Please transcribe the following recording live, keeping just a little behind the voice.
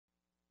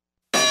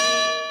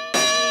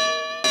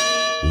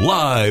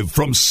Live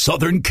from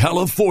Southern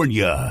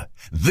California,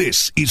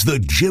 this is the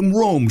Jim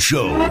Rome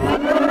Show.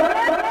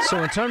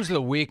 So in terms of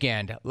the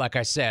weekend, like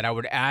I said, I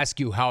would ask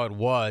you how it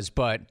was,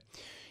 but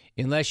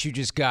unless you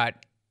just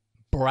got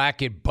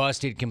bracket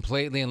busted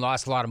completely and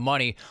lost a lot of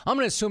money, I'm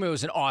going to assume it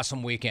was an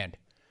awesome weekend.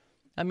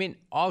 I mean,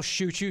 I'll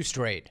shoot you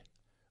straight.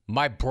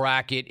 My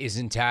bracket is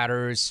in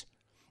tatters.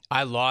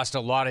 I lost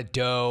a lot of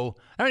dough.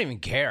 I don't even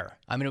care.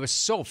 I mean, it was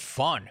so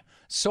fun,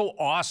 so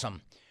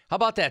awesome. How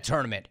about that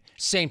tournament?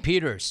 St.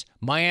 Peter's,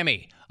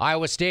 Miami,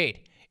 Iowa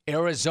State,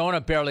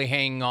 Arizona barely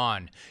hanging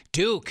on,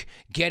 Duke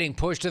getting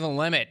pushed to the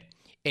limit,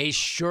 a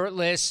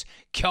shirtless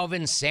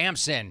Kelvin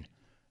Sampson,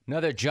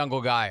 another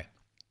jungle guy,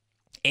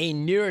 a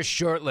near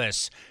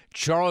shirtless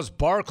Charles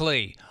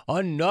Barkley,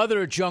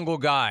 another jungle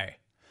guy.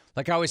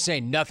 Like I always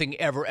say, nothing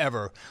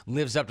ever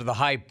lives up to the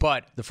hype,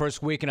 but the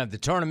first weekend of the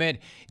tournament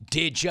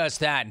did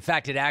just that. In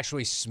fact, it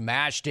actually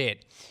smashed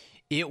it.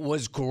 It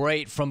was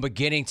great from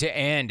beginning to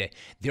end.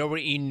 There were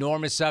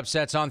enormous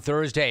upsets on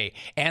Thursday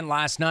and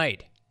last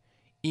night.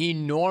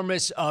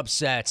 Enormous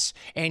upsets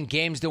and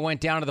games that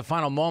went down to the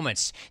final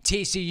moments.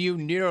 TCU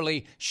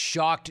nearly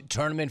shocked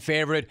tournament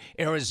favorite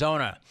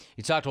Arizona.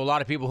 You talk to a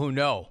lot of people who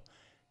know.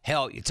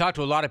 Hell, you talk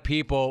to a lot of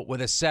people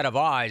with a set of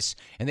eyes,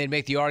 and they'd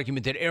make the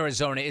argument that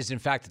Arizona is, in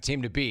fact, the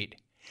team to beat.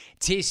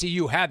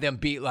 TCU had them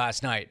beat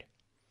last night.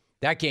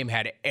 That game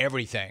had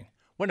everything.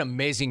 What an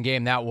amazing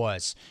game that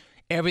was.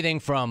 Everything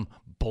from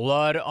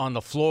blood on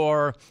the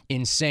floor,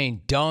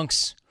 insane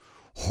dunks,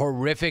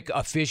 horrific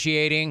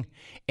officiating,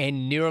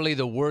 and nearly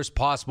the worst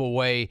possible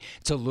way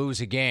to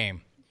lose a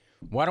game.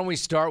 Why don't we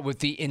start with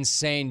the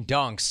insane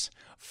dunks?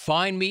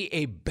 Find me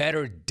a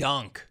better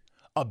dunk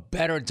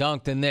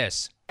than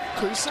this.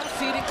 Kusa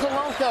feeding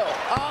Kolonko.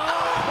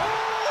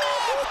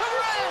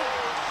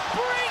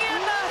 Bring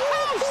in the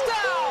house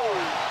down.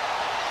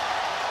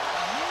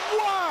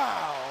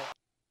 Wow.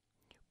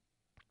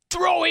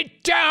 Throw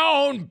it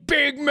down,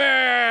 big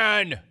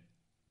man.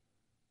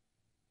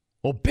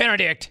 Well,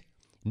 Benedict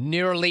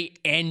nearly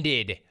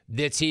ended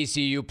the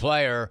TCU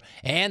player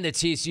and the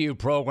TCU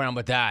program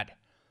with that.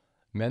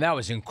 Man, that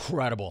was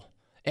incredible.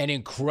 An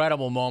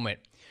incredible moment.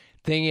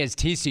 Thing is,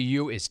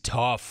 TCU is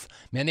tough.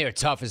 Man, they are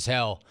tough as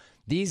hell.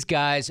 These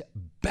guys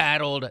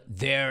battled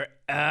their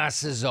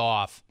asses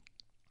off.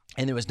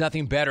 And there was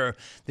nothing better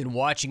than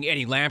watching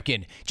Eddie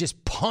Lampkin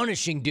just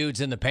punishing dudes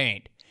in the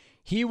paint.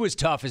 He was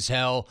tough as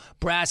hell,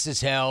 brass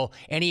as hell,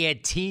 and he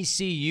had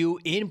TCU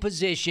in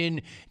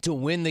position to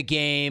win the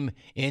game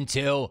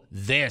until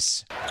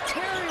this.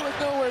 Terry with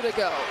nowhere to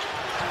go.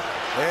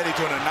 Eddie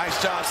doing a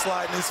nice job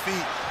sliding his feet.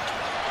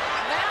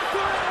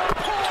 Mathurin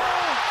pull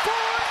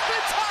for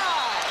the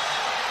tie.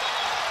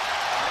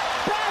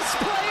 Best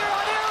player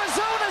on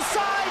Arizona's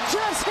side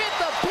just hit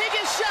the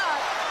biggest shot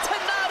to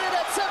knot it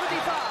at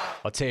 75.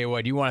 I'll tell you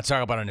what, you want to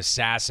talk about an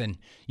assassin.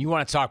 You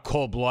want to talk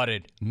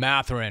cold-blooded.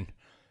 Mathurin.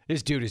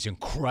 This dude is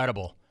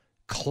incredible.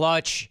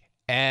 Clutch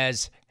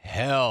as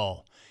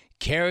hell.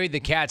 Carried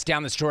the Cats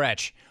down the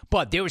stretch,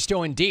 but they were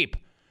still in deep.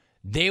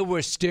 They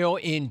were still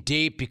in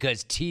deep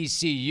because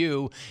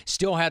TCU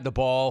still had the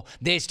ball.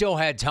 They still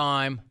had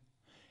time.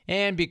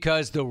 And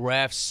because the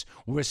refs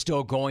were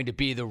still going to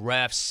be the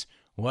refs,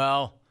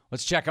 well,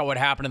 let's check out what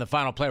happened in the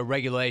final play of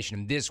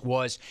regulation. This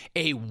was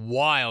a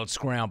wild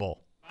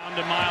scramble. Down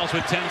to Miles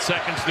with 10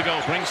 seconds to go.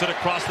 Brings it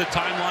across the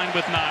timeline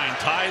with 9.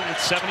 Tied at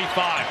 75.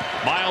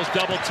 Miles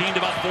double teamed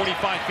about 45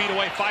 feet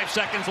away. 5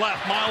 seconds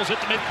left. Miles at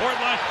the midcourt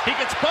line. He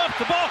gets bumped.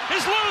 The ball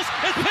is loose.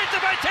 It's picked up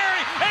by Terry.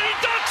 And he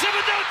dunks it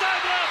with no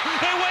time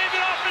left. They wave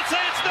it off and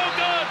say it's no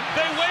good.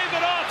 They wave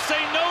it off,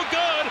 say no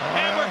good.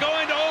 And we're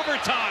going to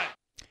overtime.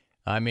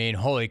 I mean,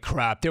 holy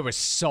crap. There was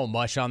so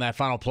much on that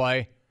final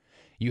play.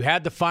 You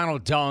had the final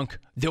dunk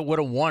that would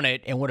have won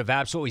it and would have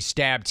absolutely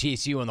stabbed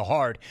TCU in the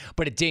heart,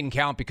 but it didn't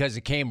count because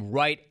it came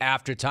right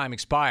after time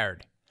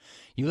expired.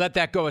 You let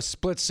that go a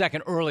split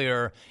second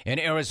earlier, and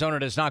Arizona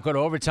does not go to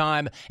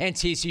overtime, and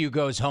TCU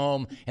goes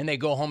home, and they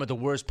go home at the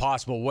worst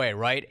possible way,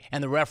 right?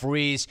 And the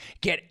referees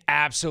get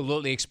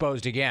absolutely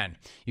exposed again.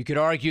 You could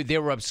argue they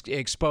were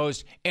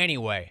exposed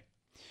anyway,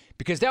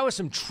 because that was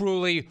some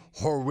truly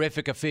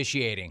horrific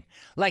officiating.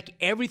 Like,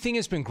 everything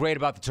has been great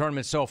about the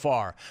tournament so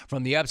far,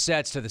 from the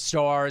upsets to the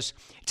stars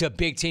to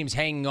big teams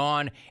hanging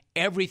on,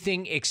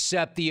 everything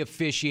except the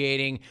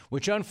officiating,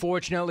 which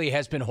unfortunately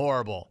has been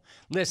horrible.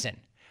 Listen,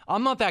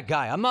 I'm not that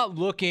guy. I'm not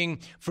looking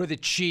for the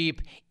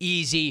cheap,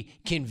 easy,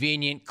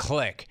 convenient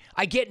click.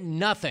 I get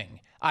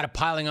nothing out of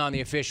piling on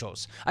the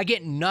officials. I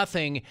get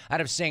nothing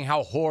out of saying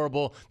how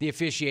horrible the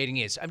officiating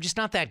is. I'm just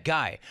not that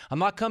guy. I'm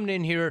not coming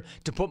in here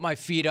to put my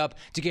feet up,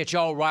 to get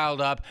y'all riled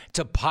up,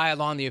 to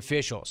pile on the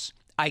officials.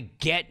 I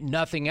get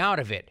nothing out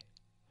of it.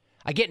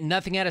 I get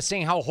nothing out of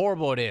saying how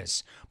horrible it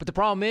is. But the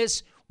problem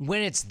is,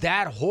 when it's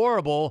that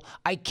horrible,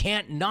 I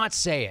can't not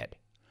say it.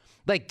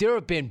 Like, there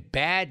have been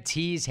bad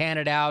tees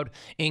handed out,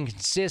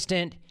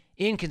 inconsistent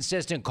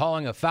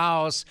calling of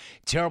fouls,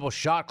 terrible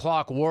shot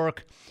clock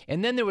work,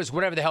 and then there was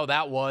whatever the hell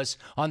that was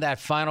on that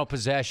final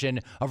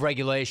possession of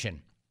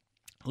regulation.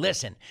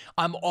 Listen,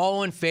 I'm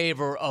all in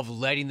favor of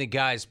letting the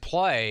guys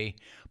play,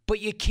 But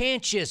you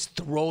can't just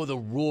throw the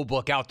rule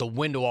book out the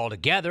window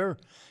altogether.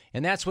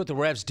 And that's what the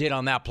refs did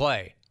on that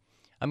play.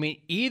 I mean,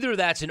 either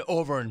that's an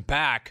over and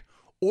back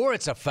or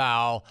it's a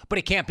foul, but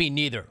it can't be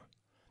neither.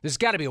 There's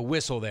got to be a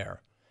whistle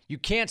there. You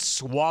can't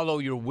swallow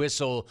your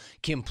whistle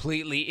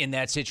completely in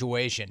that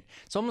situation.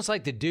 It's almost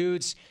like the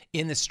dudes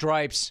in the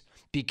stripes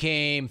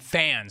became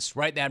fans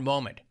right that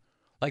moment.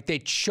 Like they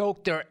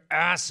choked their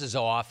asses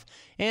off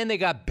and they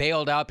got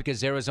bailed out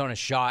because Arizona's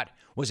shot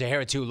was a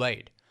hair too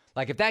late.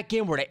 Like if that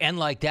game were to end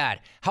like that,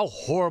 how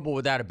horrible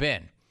would that have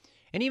been?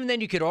 And even then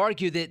you could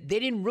argue that they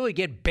didn't really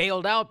get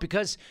bailed out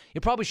because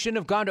it probably shouldn't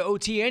have gone to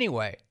OT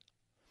anyway.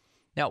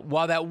 Now,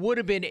 while that would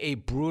have been a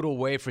brutal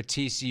way for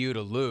TCU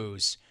to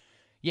lose,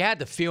 you had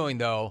the feeling,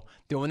 though,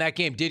 that when that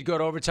game did go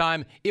to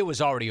overtime, it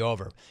was already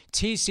over.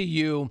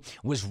 TCU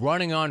was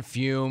running on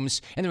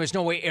fumes, and there was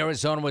no way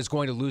Arizona was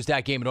going to lose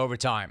that game in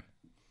overtime.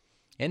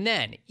 And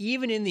then,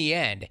 even in the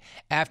end,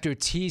 after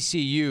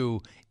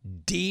TCU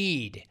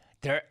D'd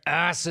their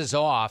asses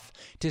off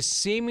to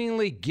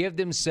seemingly give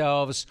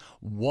themselves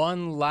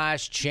one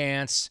last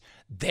chance,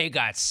 they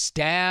got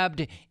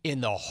stabbed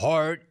in the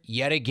heart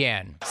yet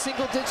again.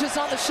 Single digits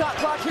on the shot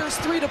clock. Here's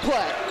 3 to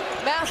play.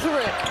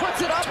 Mathurin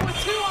puts it up with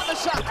 2 on the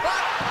shot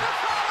clock.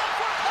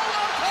 The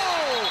follow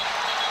for Koloko.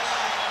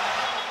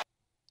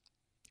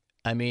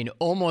 I mean,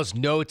 almost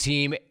no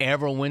team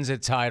ever wins a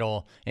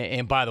title.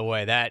 And by the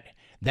way,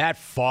 that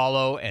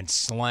follow and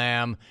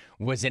slam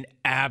was an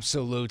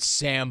absolute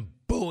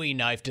Bowie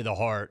knife to the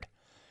heart.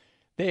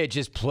 They had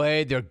just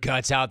played their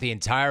guts out the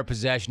entire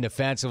possession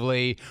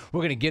defensively.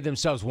 We're going to give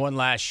themselves one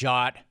last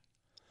shot.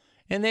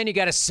 And then you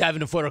got a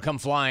 7-footer come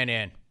flying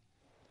in.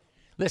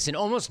 Listen,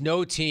 almost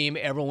no team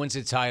ever wins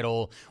a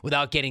title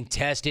without getting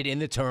tested in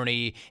the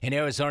tourney, and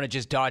Arizona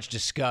just dodged a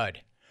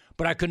scud.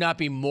 But I could not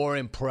be more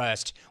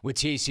impressed with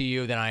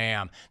TCU than I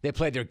am. They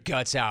played their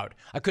guts out.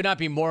 I could not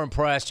be more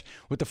impressed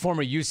with the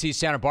former UC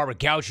Santa Barbara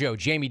Gaucho,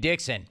 Jamie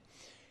Dixon,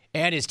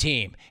 and his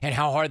team, and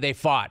how hard they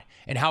fought,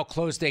 and how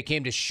close they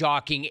came to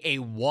shocking a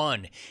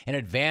 1 and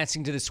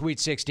advancing to the Sweet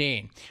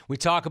 16. We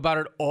talk about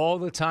it all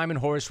the time in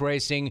horse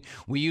racing.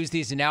 We use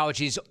these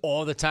analogies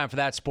all the time for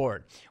that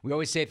sport. We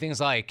always say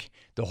things like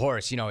the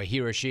horse,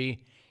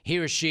 he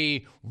or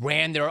she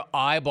ran their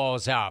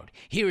eyeballs out.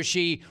 He or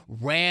she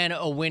ran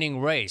a winning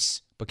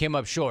race, but came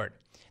up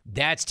short.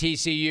 That's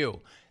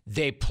TCU.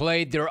 They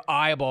played their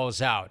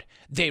eyeballs out.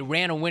 They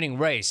ran a winning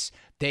race.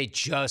 They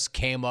just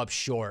came up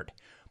short.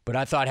 But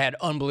I thought had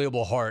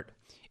unbelievable heart.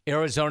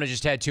 Arizona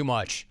just had too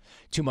much.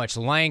 Too much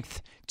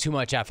length, too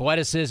much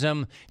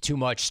athleticism, too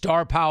much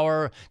star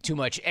power, too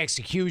much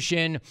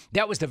execution.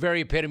 That was the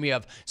very epitome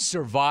of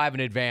survive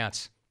and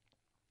advance.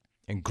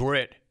 And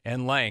grit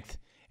and length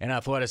and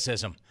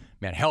athleticism.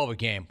 Man, hell of a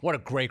game. What a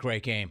great,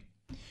 great game.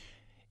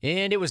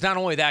 And it was not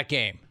only that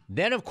game.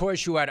 Then, of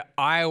course, you had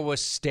Iowa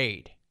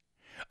State.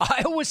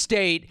 Iowa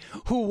State,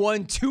 who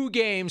won 2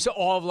 games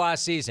all of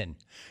last season.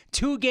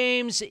 2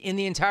 games in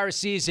the entire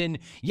season,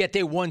 yet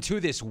they won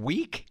 2 this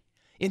week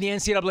in the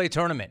NCAA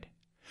tournament.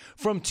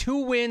 From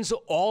 2 wins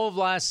all of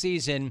last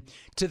season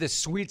to the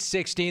Sweet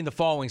 16 the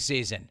following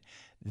season.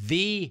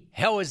 The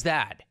hell is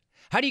that?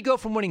 How do you go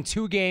from winning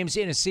 2 games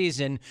in a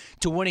season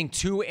to winning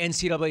 2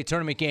 NCAA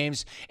tournament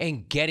games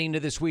and getting to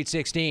the Sweet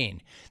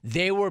 16?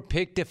 They were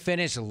picked to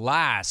finish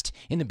last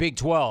in the Big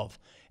 12,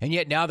 and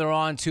yet now they're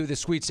on to the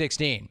Sweet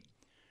 16.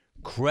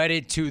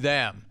 Credit to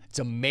them. It's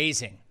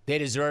amazing. They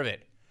deserve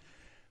it.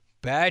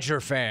 Badger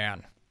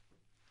fan,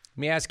 let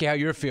me ask you how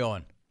you're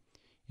feeling.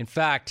 In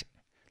fact,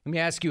 let me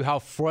ask you how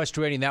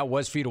frustrating that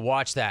was for you to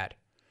watch that.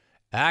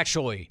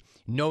 Actually,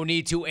 no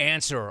need to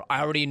answer. I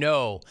already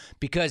know,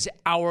 because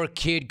our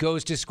kid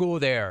goes to school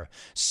there.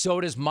 So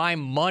does my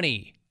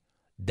money.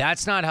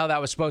 That's not how that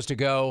was supposed to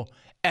go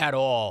at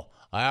all.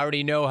 I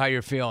already know how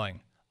you're feeling.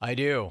 I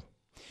do.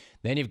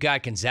 Then you've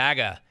got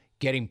Gonzaga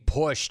getting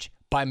pushed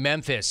by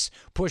Memphis,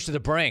 pushed to the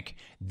brink.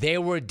 They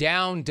were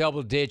down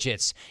double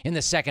digits in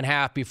the second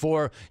half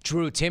before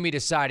Drew Timme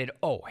decided,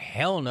 oh,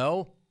 hell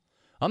no.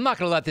 I'm not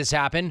going to let this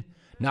happen.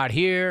 Not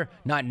here,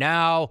 not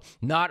now,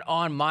 not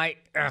on my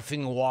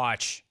effing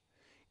watch.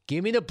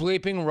 Give me the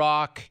bleeping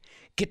rock.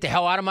 Get the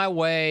hell out of my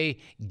way.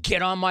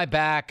 Get on my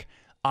back.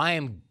 I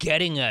am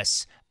getting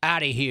us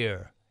out of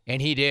here.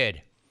 And he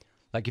did.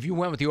 Like, if you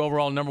went with the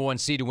overall number 1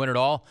 seed to win it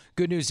all,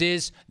 good news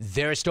is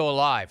they're still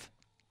alive.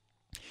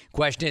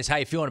 Question is, how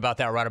you feeling about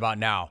that right about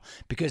now?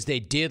 Because they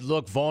did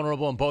look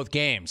vulnerable in both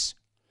games.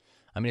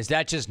 I mean, is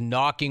that just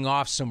knocking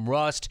off some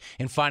rust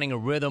and finding a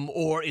rhythm,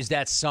 or is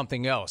that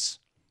something else?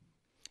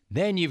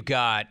 Then you've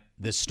got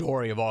the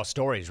story of all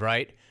stories,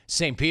 right?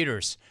 St.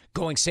 Peter's.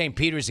 Going St.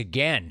 Peter's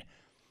again.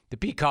 The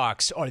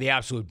Peacocks are the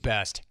absolute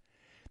best.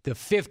 The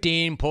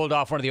 15 pulled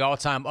off one of the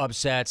all-time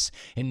upsets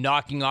and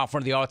knocking off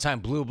one of the all-time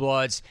Blue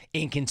Bloods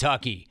in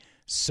Kentucky.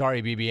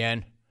 Sorry,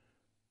 BBN.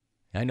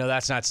 I know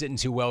that's not sitting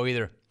too well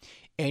either.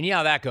 And you know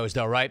how that goes,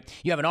 though, right?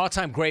 You have an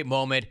all-time great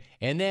moment,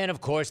 and then, of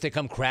course, they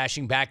come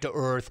crashing back to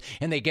earth,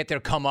 and they get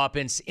their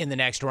comeuppance in the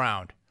next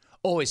round.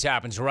 Always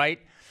happens, right?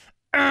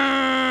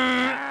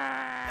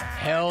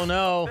 Hell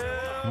no.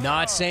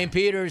 Not St.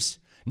 Peter's.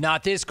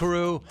 Not this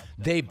crew.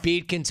 They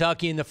beat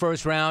Kentucky in the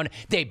first round.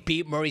 They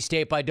beat Murray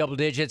State by double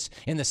digits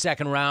in the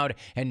second round.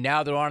 And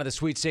now they're on to the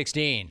Sweet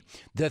 16.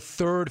 The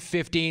third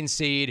 15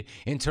 seed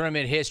in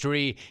tournament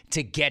history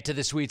to get to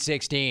the Sweet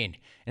 16.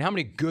 And how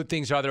many good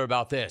things are there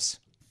about this?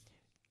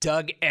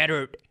 Doug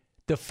Edert,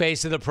 the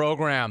face of the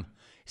program.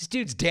 This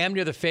dude's damn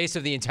near the face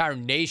of the entire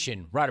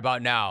nation right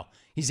about now.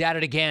 He's at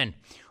it again.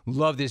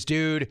 Love this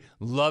dude.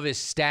 Love his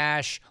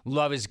stash.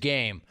 Love his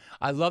game.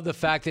 I love the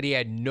fact that he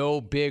had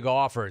no big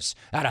offers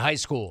out of high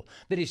school.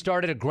 That he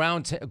started a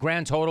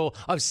grand total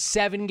of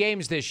 7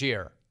 games this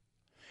year.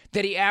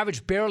 That he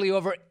averaged barely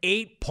over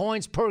 8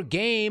 points per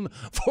game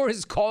for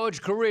his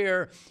college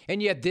career.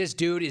 And yet this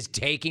dude is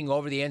taking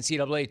over the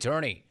NCAA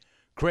tourney.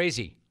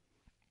 Crazy.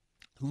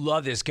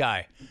 Love this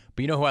guy.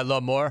 But you know who I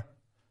love more?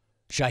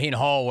 Shaheen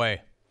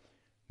Holloway.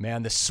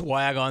 Man, the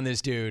swag on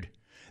this dude.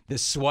 The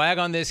swag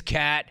on this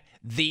cat.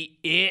 The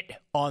it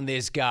on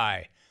this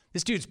guy.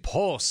 This dude's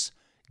pulse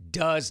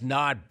does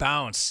not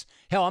bounce.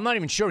 Hell, I'm not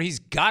even sure he's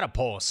got a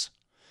pulse.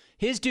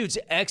 His dudes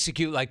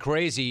execute like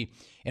crazy,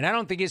 and I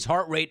don't think his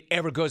heart rate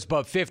ever goes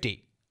above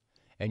 50.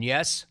 And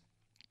yes,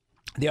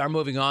 they are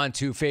moving on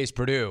to face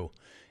Purdue.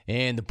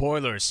 And the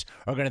Boilers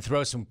are going to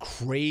throw some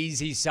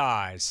crazy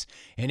size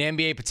and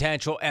NBA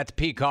potential at the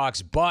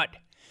Peacocks. But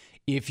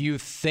if you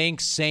think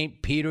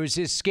St. Peter's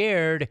is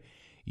scared,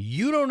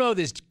 you don't know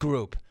this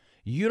group.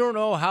 You don't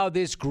know how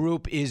this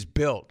group is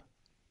built.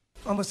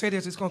 I'm going to say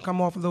this, it's going to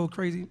come off a little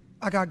crazy.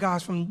 I got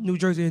guys from New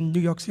Jersey and New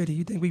York City.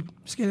 You think we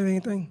scared of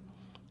anything?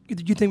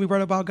 You think we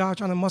worried about guys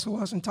trying to muscle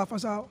us and tough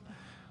us out?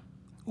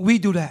 We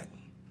do that.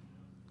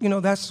 You know,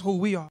 that's who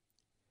we are.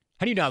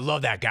 How do you not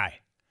love that guy?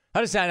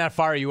 How does that not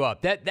fire you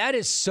up? That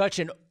is such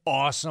an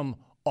awesome,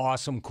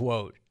 awesome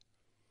quote.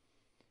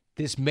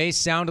 This may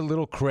sound a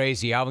little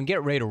crazy. Alvin,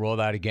 get ready to roll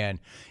that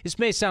again. This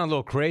may sound a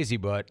little crazy,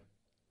 but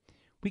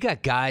we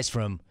got guys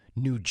from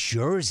New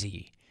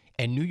Jersey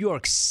and New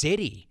York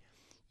City.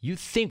 You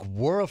think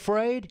we're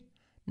afraid?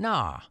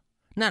 Nah.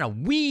 No,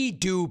 we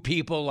do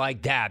people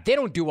like that. They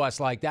don't do us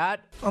like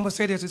that. I'm going to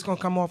say this, it's going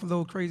to come off a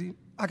little crazy.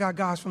 I got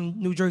guys from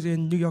New Jersey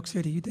and New York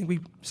City. You think we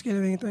scared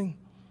of anything?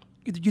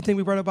 You think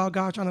we worried about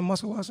guys trying to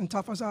muscle us and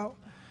tough us out?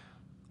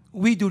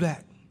 We do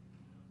that.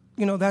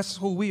 You know, that's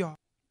who we are.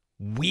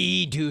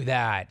 We do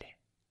that.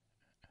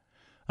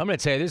 I'm going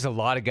to tell you, there's a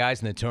lot of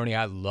guys in the tourney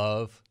I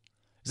love.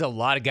 There's a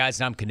lot of guys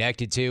that I'm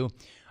connected to.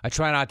 I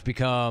try not to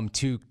become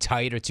too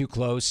tight or too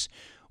close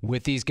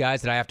with these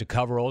guys that I have to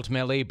cover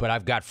ultimately, but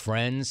I've got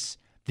friends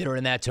that are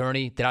in that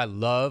tourney that I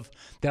love,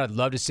 that I'd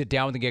love to sit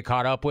down with and get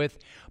caught up with.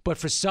 But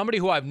for somebody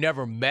who I've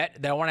never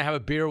met that I want to have a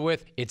beer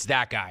with, it's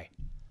that guy.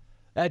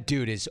 That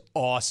dude is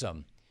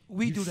awesome.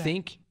 You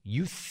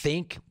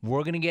think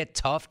we're going to get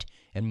toughed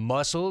and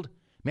muscled?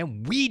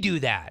 Man, we do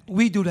that.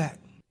 We do that.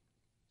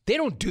 They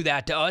don't do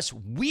that to us.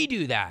 We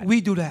do that. We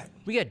do that.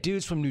 We got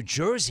dudes from New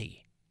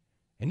Jersey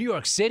and New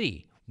York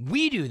City.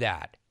 We do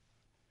that.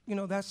 You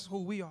know, that's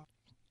who we are.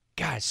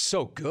 God, it's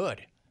so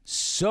good.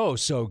 So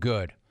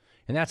good.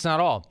 And that's not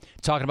all.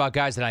 Talking about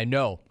guys that I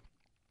know,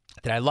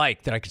 that I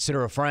like, that I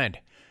consider a friend.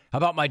 How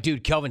about my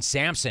dude, Kelvin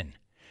Sampson,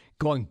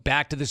 going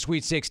back to the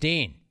Sweet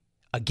 16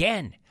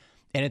 again?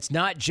 And it's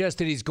not just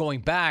that he's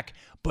going back,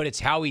 but it's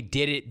how he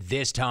did it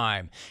this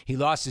time. He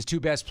lost his 2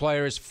 best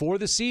players for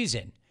the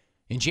season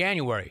in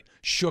January,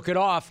 shook it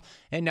off,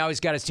 and now he's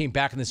got his team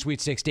back in the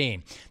Sweet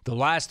 16. The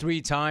last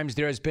 3 times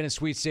there has been a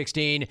Sweet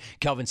 16,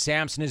 Kelvin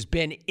Sampson has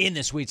been in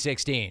the Sweet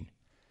 16.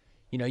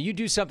 You know, you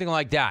do something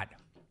like that,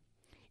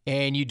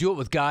 and you do it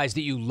with guys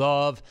that you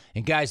love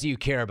and guys that you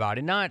care about,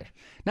 and not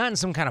in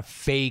some kind of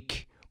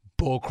fake,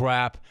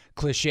 bullcrap,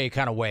 cliche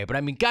kind of way, but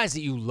I mean guys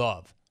that you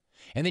love.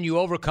 And then you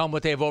overcome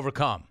what they've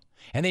overcome.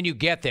 And then you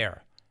get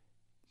there.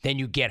 Then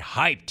you get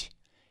hyped.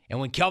 And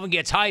when Kelvin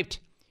gets hyped,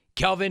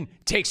 Kelvin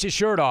takes his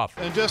shirt off.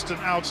 And just an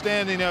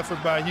outstanding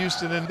effort by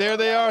Houston. And there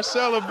they are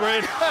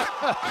celebrating.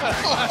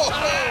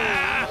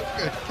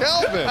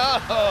 Kelvin,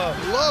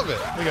 love it.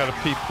 We got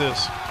to peep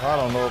this. I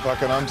don't know if I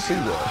can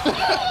unsee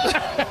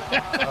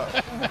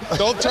that.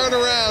 Don't turn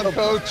around,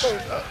 Coach.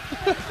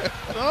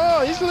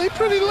 Oh, he's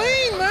pretty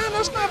lean, man.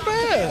 That's not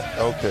bad.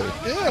 Okay.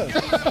 Yeah.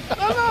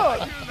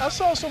 No. I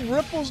saw some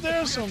ripples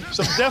there, some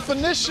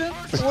definition.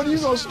 What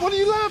are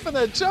you laughing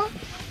at, Chuck?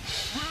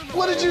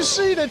 What did you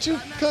see that you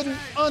couldn't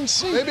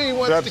unsee? Maybe he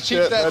wants to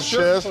keep that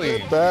shirt clean.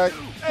 That back,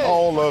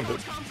 all of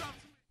it.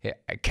 Yeah,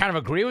 I kind of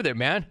agree with it,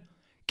 man.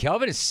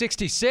 Kelvin is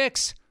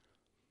 66.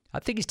 I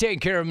think he's taking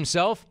care of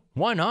himself.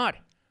 Why not?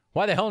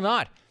 Why the hell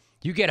not?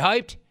 You get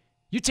hyped,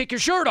 you take your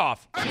shirt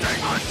off. I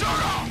take my shirt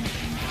off.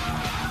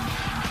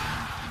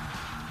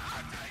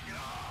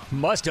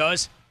 Muss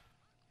does.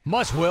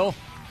 Muss will.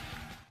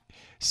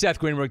 Seth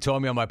Greenberg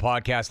told me on my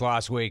podcast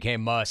last week, hey,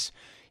 Muss.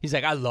 He's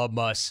like, I love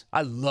Muss.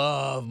 I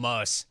love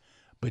Muss.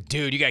 But,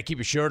 dude, you got to keep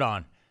your shirt on.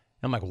 And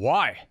I'm like,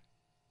 why?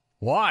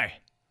 Why?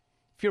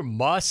 If you're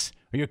Muss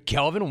or you're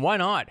Kelvin, why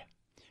not?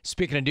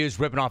 Speaking of dudes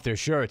ripping off their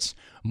shirts,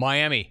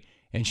 Miami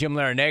and Jim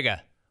Larrañaga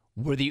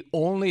were the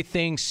only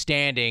thing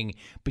standing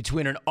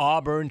between an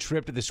Auburn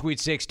trip to the Sweet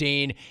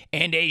 16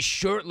 and a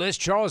shirtless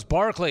Charles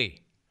Barkley.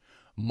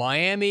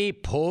 Miami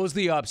pulls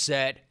the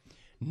upset,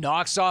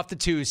 knocks off the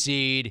 2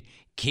 seed,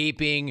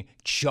 keeping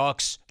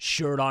Chuck's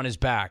shirt on his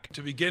back.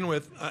 To begin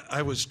with,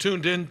 I was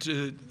tuned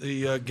into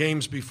the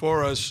games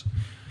before us,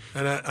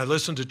 and I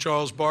listened to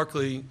Charles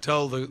Barkley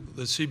tell the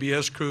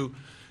CBS crew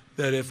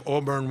that if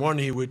Auburn won,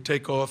 he would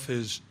take off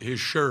his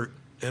shirt.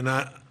 And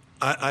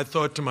I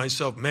thought to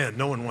myself, man,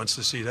 no one wants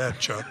to see that,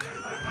 Chuck.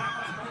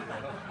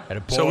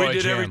 So we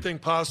did everything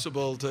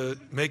possible to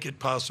make it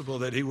possible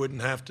that he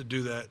wouldn't have to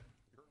do that.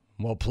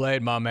 Well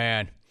played, my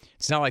man.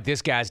 It's not like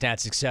this guy's had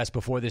success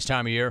before this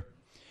time of year.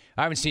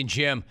 I haven't seen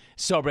Jim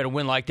celebrate a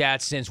win like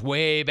that since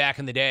way back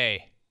in the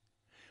day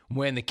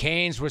when the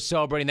Canes were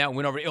celebrating that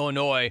win over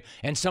Illinois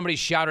and somebody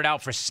shouted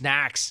out for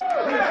snacks.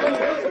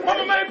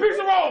 Mama made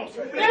pizza rolls!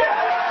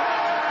 Yeah!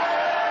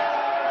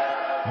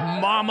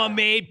 Mama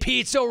made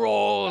pizza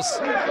rolls!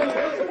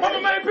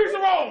 Mama made pizza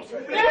rolls!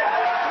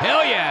 Yeah!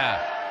 Hell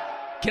yeah!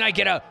 Can I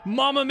get a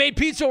Mama made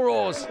pizza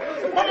rolls?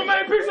 Mama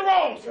made pizza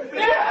rolls!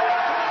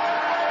 Yeah!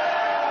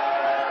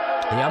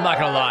 Yeah, I'm not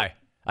going to lie.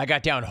 I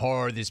got down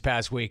hard this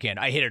past weekend.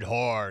 I hit it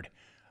hard.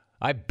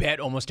 I bet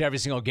almost every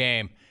single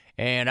game,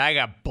 and I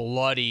got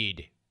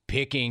bloodied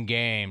picking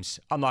games.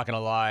 I'm not going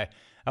to lie.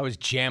 I was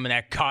jamming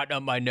that cotton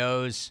up my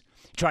nose,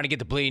 trying to get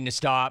the bleeding to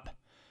stop.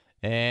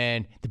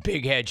 And the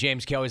big head,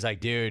 James Kelly's like,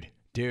 dude,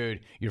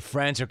 your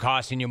friends are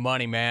costing you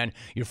money, man.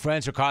 Your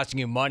friends are costing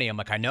you money. I'm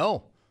like, I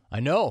know I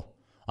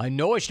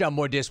should have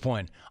more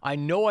discipline. I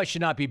know I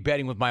should not be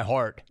betting with my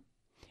heart.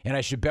 And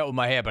I should bet with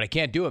my head, but I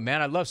can't do it,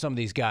 man. I love some of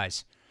these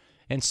guys.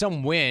 And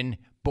some win,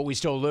 but we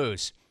still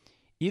lose.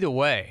 Either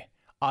way,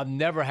 I've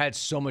never had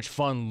so much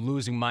fun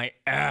losing my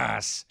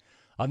ass.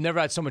 I've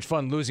never had so much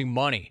fun losing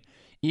money.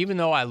 Even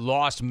though I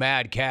lost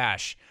mad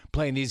cash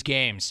playing these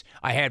games,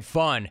 I had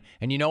fun.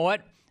 And you know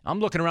what? I'm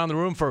looking around the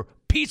room for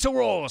pizza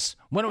rolls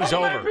when it was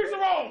over. Pizza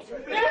rolls!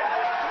 Yeah!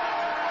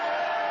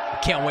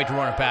 Can't wait to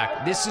run it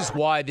back. This is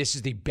why this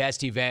is the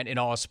best event in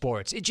all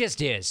sports. It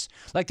just is.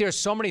 Like, there's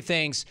so many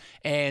things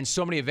and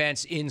so many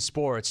events in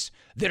sports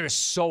that are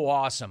so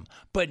awesome,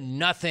 but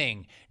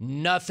nothing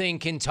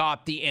can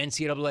top the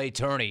NCAA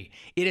tourney.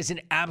 It is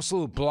an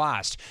absolute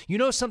blast. You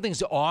know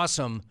something's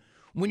awesome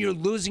when you're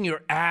losing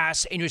your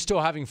ass and you're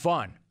still having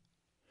fun.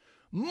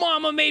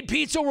 Mama made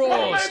pizza rolls.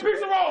 Mama made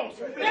pizza rolls.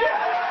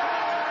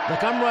 Yeah!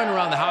 Like, I'm running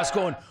around the house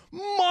going,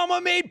 Mama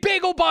made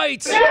bagel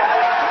bites.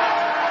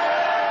 Yeah!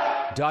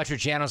 Dr.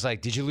 Channel's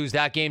like, did you lose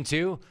that game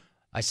too?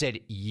 I said,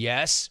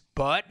 yes,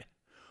 but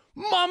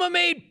Mama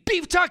made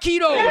beef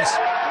taquitos.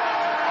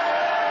 Yeah!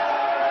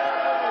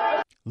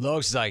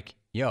 Lowe's like,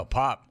 yo,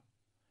 Pop,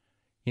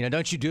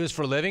 don't you do this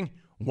for a living?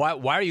 Why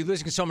are you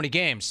losing so many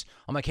games?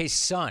 I'm like, hey,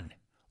 son,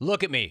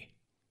 look at me.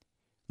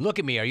 Look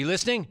at me. Are you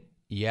listening?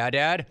 Yeah,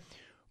 Dad.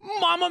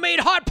 Mama made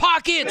Hot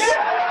Pockets.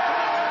 Yeah!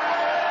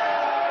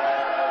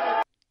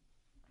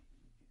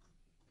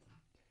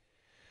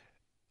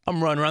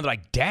 I'm running around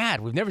like,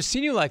 Dad, we've never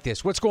seen you like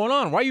this. What's going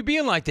on? Why are you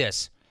being like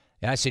this?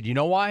 And I said, you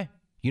know why?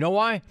 You know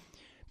why?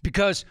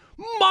 Because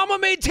Mama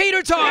made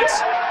tater tots.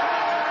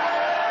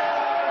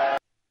 Yeah!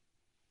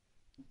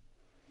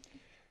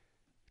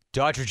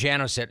 Dr.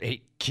 Jano said,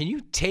 hey, can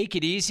you take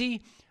it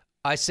easy?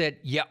 I said,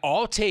 yeah,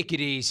 I'll take it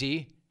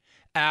easy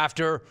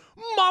after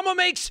Mama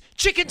makes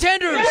chicken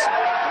tenders.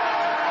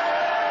 Yeah!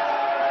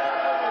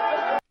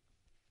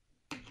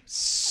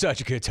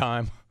 Such a good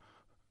time.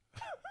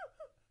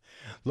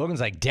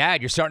 Logan's like,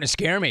 Dad, you're starting to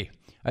scare me.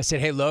 I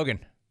said, hey, Logan,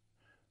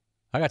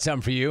 I got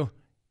something for you.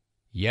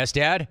 Yes,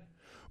 Dad?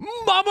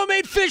 Mama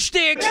made fish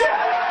sticks.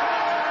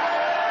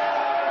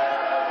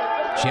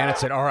 Janet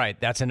said, all right,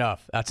 that's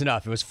enough. That's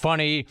enough. It was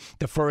funny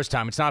the first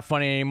time. It's not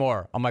funny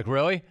anymore. I'm like,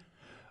 really?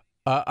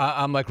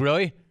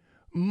 Really?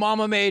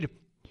 Mama made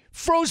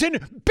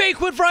frozen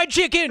Bakewell fried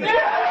chicken.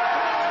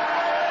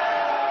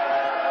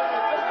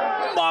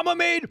 Mama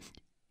made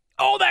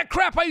all that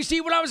crap I used to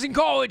eat when I was in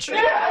college.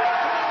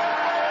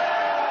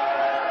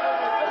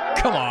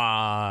 Come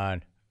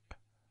on.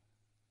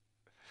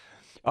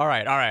 All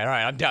right.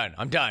 I'm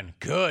done.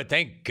 Good.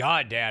 Thank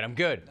God, Dad. I'm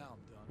good.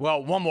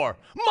 Well, one more.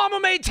 Mama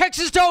made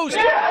Texas toast.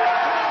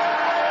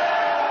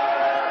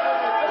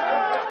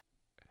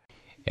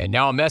 And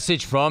now a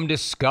message from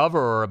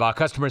Discover about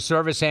customer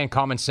service and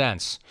common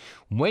sense.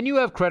 When you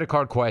have credit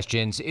card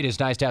questions, it is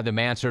nice to have them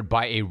answered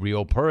by a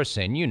real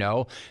person.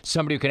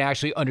 Somebody who can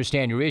actually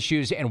understand your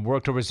issues and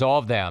work to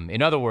resolve them.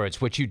 In other words,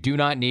 what you do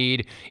not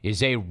need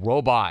is a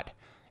robot.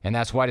 And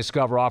that's why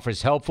Discover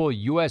offers helpful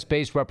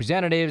U.S.-based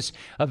representatives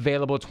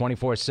available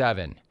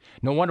 24/7.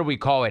 No wonder we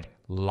call it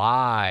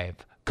live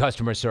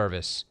customer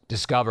service.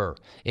 Discover.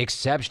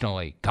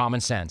 Exceptionally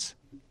common sense.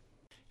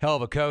 Hell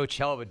of a coach,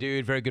 hell of a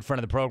dude, very good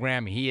friend of the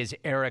program. He is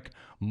Eric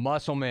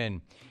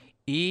Musselman.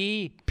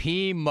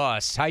 E.P.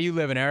 Muss. How you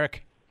living,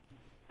 Eric?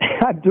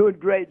 I'm doing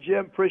great,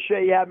 Jim.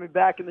 Appreciate you having me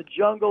back in the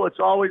jungle. It's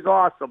always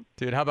awesome.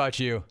 Dude, how about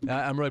you?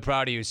 I'm really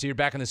proud of you. So you're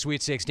back in the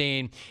Sweet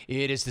 16.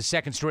 It is the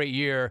second straight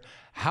year.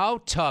 How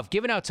tough,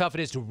 given how tough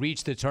it is to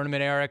reach the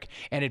tournament, Eric,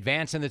 and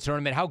advance in the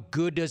tournament, how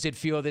good does it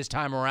feel this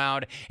time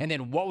around? And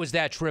then what was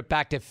that trip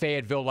back to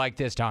Fayetteville like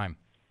this time?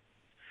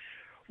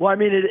 Well, I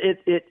mean,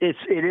 it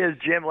is,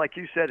 Jim. Like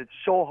you said, it's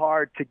so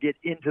hard to get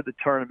into the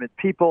tournament.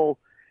 People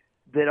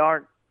that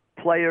aren't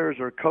players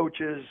or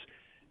coaches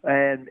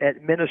and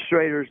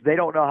administrators, they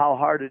don't know how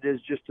hard it is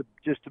just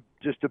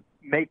to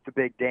make the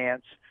big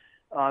dance.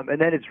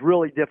 And then it's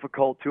really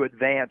difficult to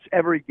advance.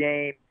 Every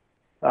game,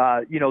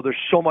 there's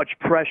so much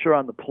pressure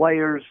on the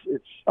players.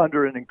 It's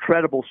under an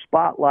incredible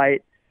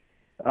spotlight.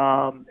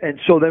 And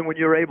so then when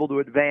you're able to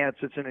advance,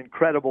 it's an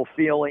incredible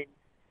feeling.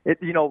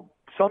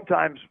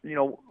 Sometimes,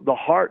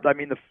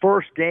 the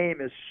first game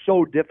is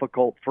so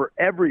difficult for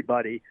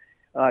everybody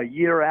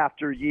year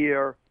after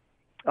year.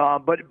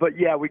 But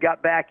yeah, we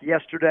got back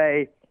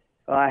yesterday.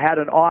 Had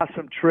an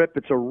awesome trip.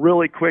 It's a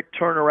really quick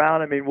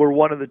turnaround. I mean, we're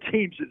one of the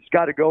teams that's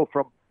got to go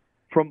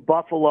from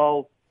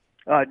Buffalo,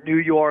 New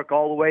York,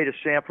 all the way to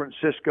San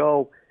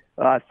Francisco.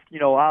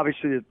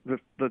 Obviously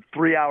the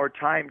 3-hour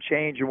time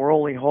change, and we're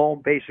only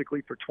home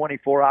basically for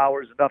 24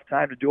 hours, enough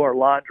time to do our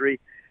laundry,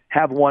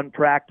 have one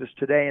practice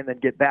today, and then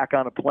get back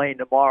on a plane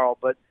tomorrow.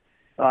 But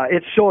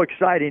it's so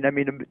exciting. I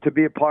mean, to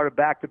be a part of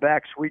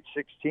back-to-back Sweet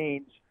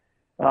 16s.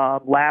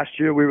 Last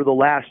year, we were the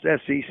last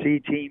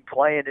SEC team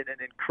playing in an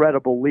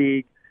incredible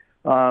league.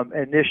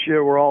 And this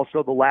year, we're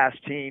also the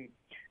last team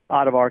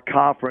out of our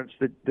conference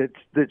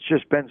that's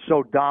just been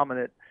so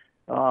dominant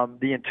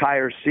the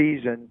entire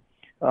season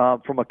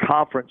from a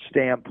conference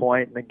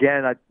standpoint. And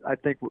again, I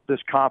think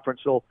this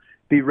conference will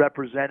be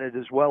represented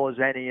as well as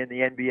any in the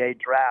NBA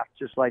draft,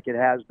 just like it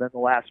has been the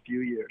last few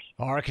years.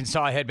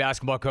 Arkansas head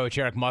basketball coach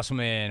Eric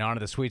Musselman on to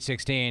the Sweet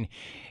 16.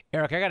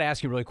 Eric, I got to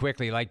ask you really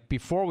quickly,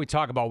 before we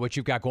talk about what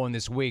you've got going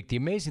this week, the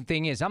amazing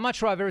thing is I'm not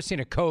sure I've ever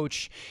seen a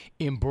coach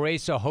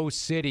embrace a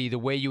host city the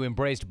way you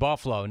embraced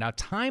Buffalo. Now,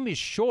 time is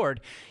short,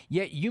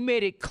 yet you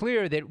made it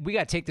clear that we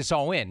got to take this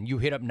all in. You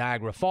hit up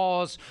Niagara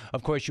Falls.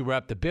 Of course, you were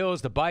up the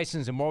Bills, the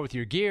Bisons, and more with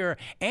your gear.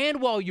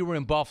 And while you were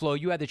in Buffalo,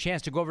 you had the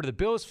chance to go over to the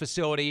Bills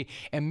facility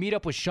and meet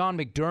up with Sean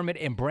McDermott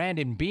and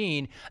Brandon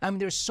Beane. I mean,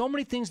 there's so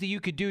many things that you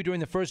could do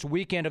during the first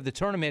weekend of the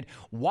tournament.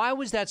 Why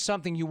was that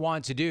something you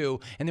wanted to do?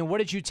 And then what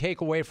did you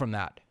take away from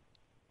that?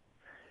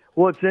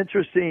 Well, it's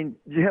interesting,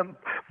 Jim.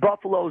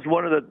 Buffalo is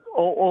one of the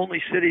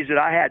only cities that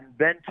I hadn't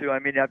been to. I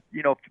mean,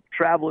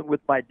 traveling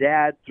with my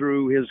dad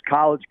through his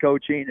college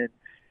coaching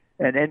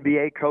and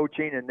NBA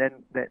coaching, and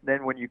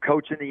then when you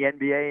coach in the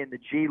NBA and the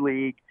G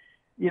League,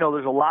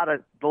 there's a lot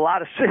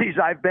of cities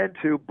I've been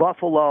to.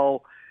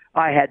 Buffalo,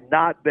 I had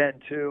not been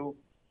to,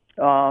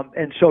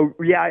 and so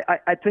yeah,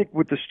 I think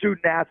with the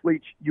student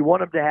athletes, you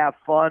want them to have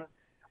fun.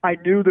 I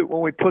knew that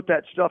when we put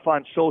that stuff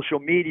on social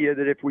media,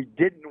 that if we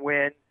didn't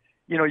win,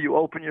 you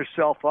open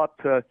yourself up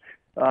to,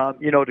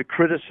 to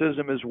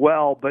criticism as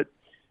well. But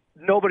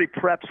nobody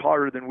preps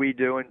harder than we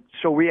do. And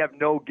so we have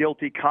no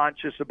guilty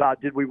conscience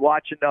about, did we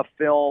watch enough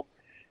film?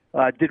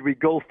 Did we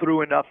go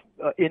through enough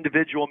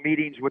individual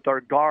meetings with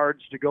our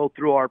guards to go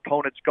through our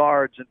opponent's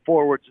guards and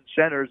forwards and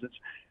centers? It's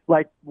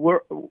like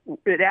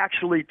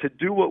to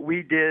do what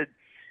we did,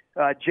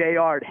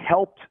 JR, it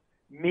helped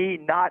me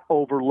not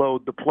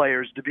overload the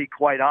players, to be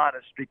quite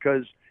honest,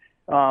 because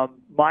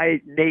my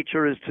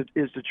nature is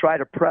to try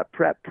to prep.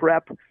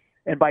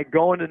 And by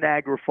going to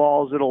Niagara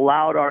Falls, it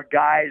allowed our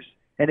guys,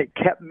 and it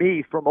kept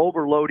me from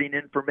overloading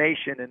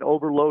information and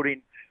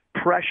overloading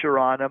pressure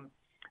on them.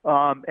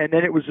 And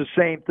then it was the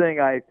same thing.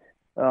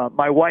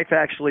 My wife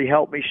actually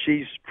helped me.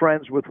 She's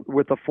friends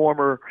with a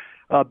former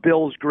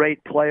Bills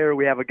great player.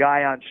 We have a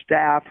guy on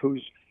staff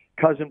whose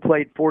cousin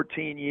played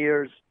 14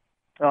 years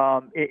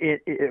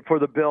for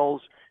the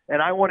Bills.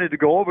 And I wanted to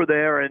go over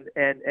there and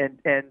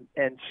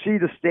see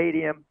the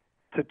stadium,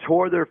 to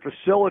tour their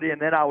facility, and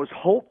then I was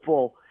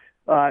hopeful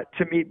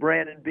to meet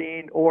Brandon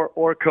Beane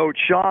or Coach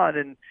Sean,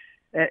 and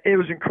it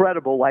was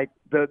incredible. Like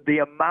the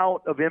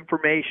amount of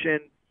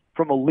information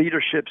from a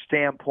leadership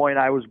standpoint,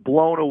 I was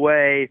blown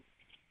away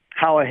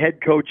how a head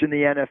coach in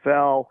the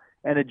NFL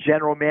and a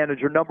general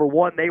manager, number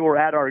one, they were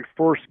at our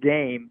first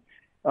game,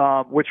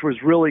 which was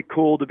really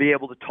cool to be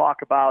able to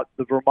talk about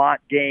the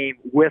Vermont game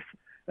with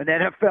an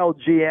NFL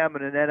GM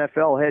and an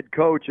NFL head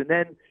coach. And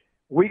then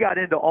we got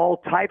into all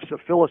types of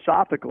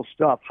philosophical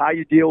stuff, how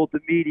you deal with the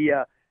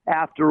media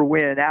after a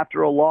win,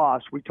 after a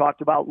loss. We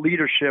talked about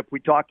leadership. We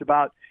talked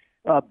about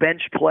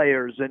bench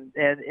players, and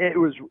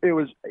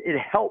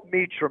it helped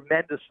me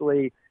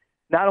tremendously,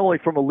 not only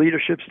from a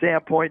leadership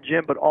standpoint,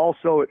 Jim, but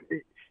also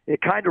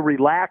it kind of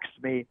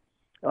relaxed me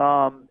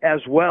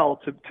as well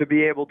to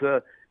be able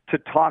to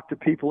talk to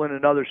people in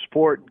another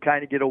sport and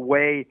kind of get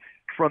away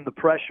from the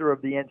pressure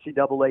of the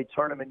NCAA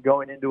tournament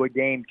going into a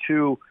game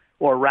 2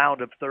 or a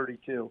round of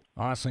 32.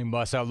 Honestly,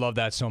 Muss, I love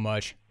that so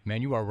much.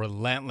 Man, you are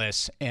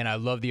relentless, and I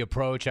love the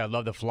approach. I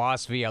love the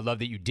philosophy. I love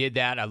that you did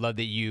that. I love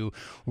that you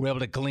were able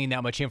to glean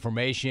that much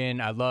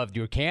information. I loved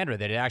your candor,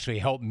 that it actually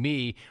helped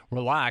me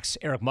relax.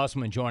 Eric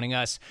Musselman joining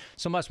us.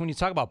 So, Muss, when you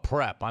talk about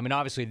prep, I mean,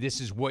 obviously this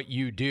is what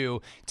you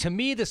do. To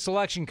me, the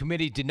selection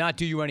committee did not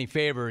do you any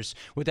favors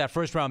with that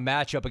first-round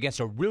matchup against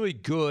a really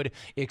good,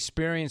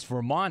 experienced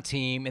Vermont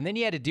team, and then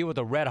you had to deal with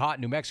a red-hot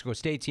New Mexico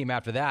State team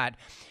after that.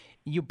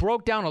 You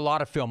broke down a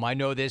lot of film. I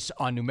know this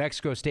on New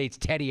Mexico State's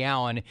Teddy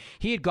Allen.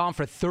 He had gone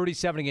for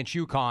 37 against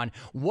UConn.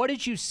 What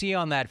did you see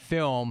on that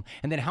film?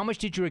 And then how much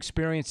did your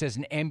experience as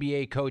an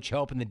NBA coach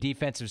help in the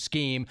defensive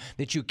scheme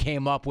that you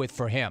came up with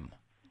for him?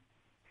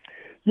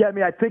 Yeah, I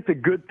mean, I think the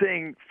good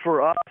thing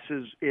for us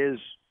is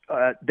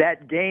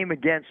that game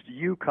against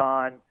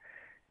UConn,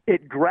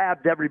 it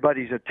grabbed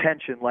everybody's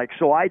attention.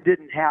 So I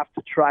didn't have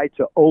to try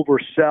to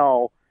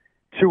oversell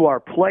to our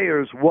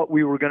players what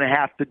we were going to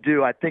have to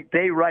do. I think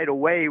they right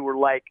away were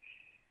like,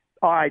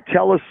 all right,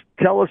 tell us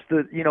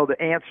the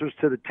answers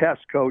to the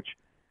test, coach.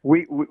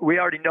 We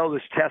already know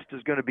this test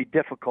is going to be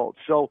difficult.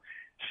 So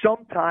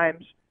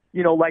sometimes,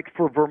 like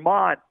for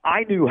Vermont,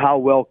 I knew how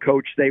well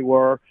coached they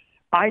were.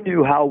 I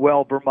knew how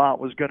well Vermont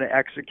was going to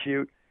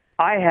execute.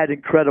 I had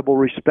incredible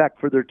respect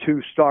for their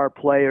 2-star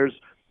players.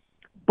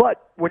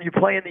 But when you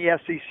play in the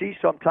SEC,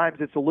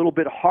 sometimes it's a little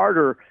bit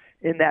harder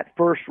in that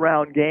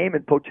first-round game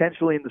and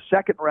potentially in the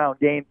second-round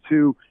game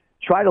to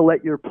try to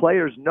let your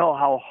players know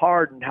how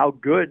hard and how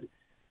good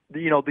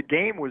the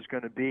game was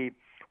going to be.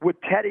 With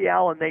Teddy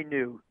Allen, they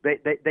knew.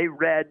 They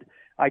read.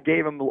 I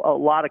gave them a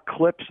lot of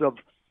clips of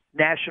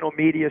national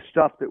media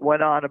stuff that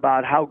went on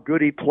about how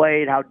good he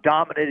played, how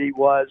dominant he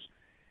was.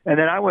 And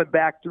then I went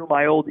back through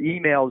my old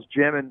emails,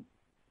 Jim, and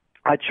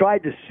I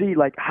tried to see,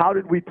 how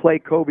did we play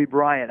Kobe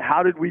Bryant?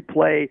 How did we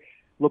play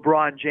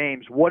LeBron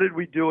James? What did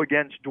we do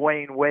against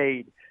Dwayne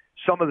Wade?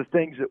 Some of the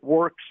things that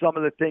worked, some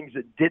of the things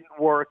that didn't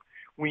work.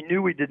 We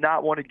knew we did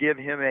not want to give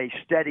him a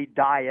steady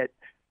diet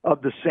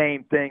of the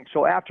same thing.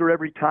 So after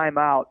every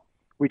timeout,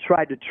 we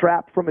tried to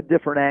trap from a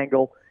different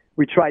angle.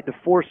 We tried to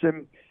force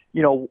him,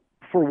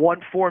 for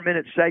one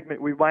 4-minute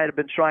segment, we might have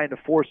been trying to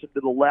force him to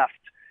the left.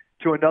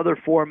 To another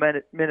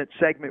 4-minute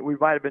segment, we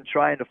might have been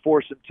trying to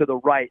force him to the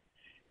right.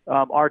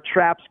 Our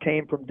traps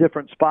came from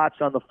different spots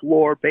on the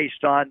floor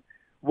based on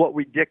what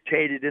we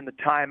dictated in the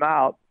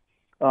timeout.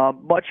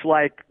 Much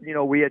like,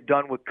 we had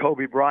done with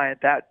Kobe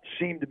Bryant, that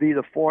seemed to be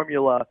the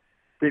formula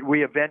that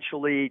we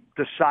eventually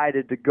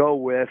decided to go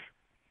with.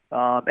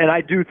 And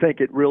I do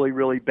think it really,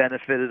 really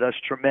benefited us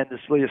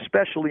tremendously,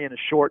 especially in a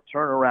short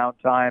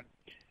turnaround time.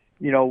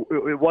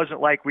 It wasn't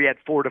like we had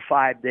 4 to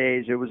 5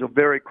 days. It was a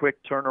very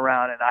quick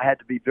turnaround, and I had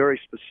to be very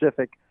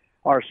specific.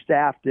 Our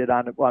staff did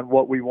on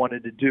what we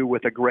wanted to do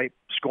with a great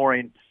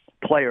scoring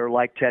player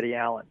like Teddy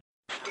Allen.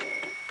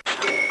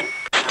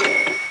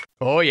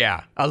 Oh,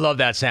 yeah. I love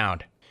that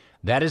sound.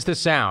 That is the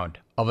sound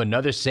of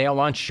another sale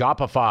on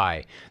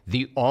Shopify,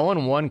 the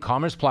all-in-one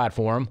commerce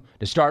platform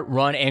to start,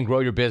 run, and grow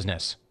your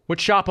business. What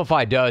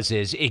Shopify does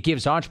is it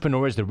gives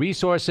entrepreneurs the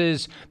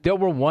resources that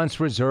were once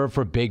reserved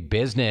for big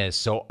business,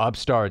 so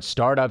upstarts,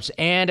 startups,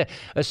 and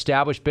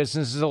established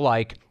businesses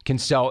alike can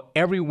sell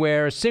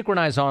everywhere,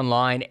 synchronize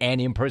online and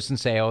in-person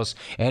sales,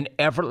 and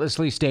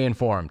effortlessly stay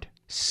informed.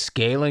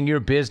 Scaling your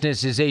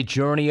business is a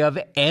journey of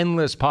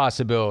endless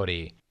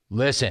possibility.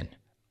 Listen,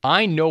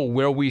 I know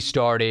where we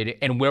started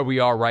and where we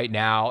are right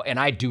now, and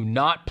I do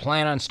not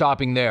plan on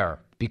stopping there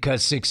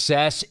because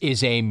success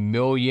is a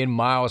million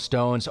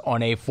milestones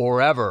on a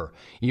forever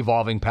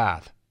evolving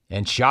path.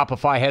 And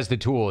Shopify has the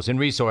tools and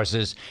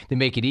resources that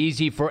make it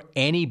easy for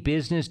any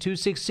business to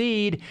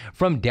succeed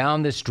from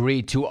down the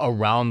street to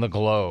around the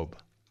globe.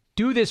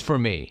 Do this for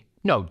me.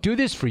 No, do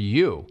this for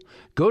you.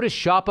 Go to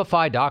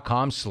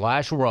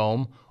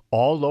shopify.com/Rome,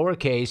 all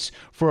lowercase,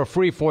 for a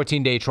free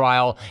 14-day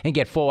trial and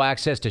get full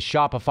access to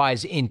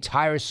Shopify's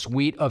entire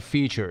suite of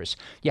features.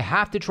 You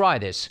have to try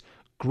this.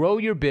 Grow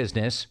your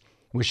business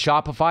with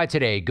Shopify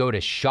today. Go to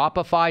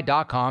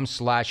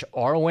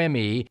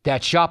shopify.com/ROME.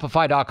 That's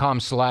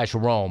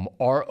shopify.com/Rome,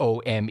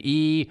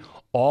 ROME,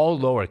 all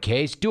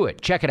lowercase. Do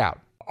it. Check it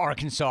out.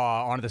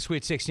 Arkansas on to the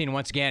Sweet 16.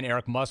 Once again,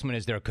 Eric Musselman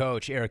is their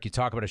coach. Eric, you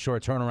talk about a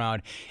short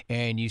turnaround,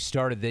 and you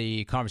started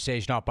the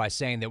conversation off by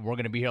saying that we're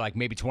going to be here like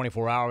maybe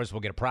 24 hours. We'll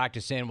get a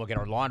practice in. We'll get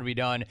our laundry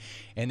done,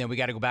 and then we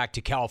got to go back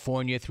to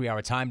California,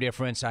 3-hour time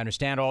difference. I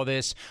understand all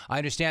this. I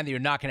understand that you're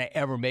not going to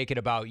ever make it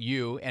about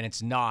you, and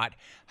it's not.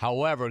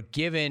 However,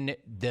 given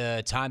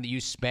the time that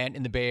you spent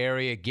in the Bay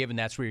Area, given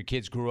that's where your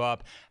kids grew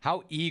up,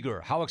 how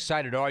eager, how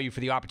excited are you for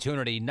the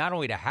opportunity not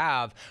only to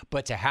have,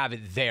 but to have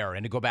it there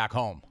and to go back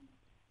home?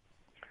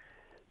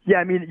 Yeah,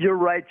 I mean, you're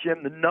right,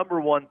 Jim. The number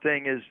one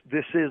thing is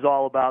this is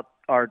all about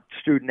our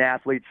student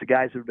athletes, the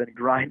guys who've been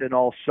grinding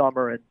all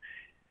summer, and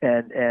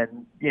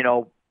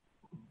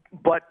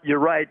but you're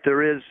right.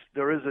 There is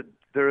a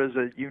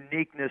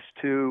uniqueness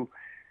to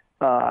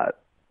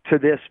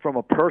this from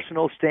a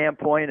personal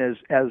standpoint. As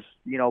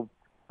you know,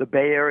 the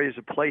Bay Area is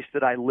a place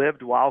that I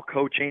lived while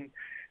coaching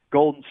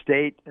Golden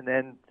State, and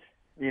then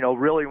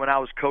really when I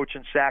was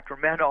coaching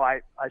Sacramento, I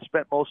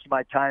spent most of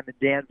my time in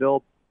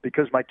Danville,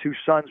 because my two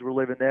sons were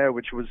living there,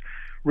 which was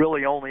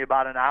really only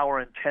about an hour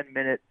and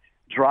 10-minute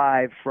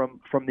drive from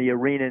the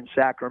arena in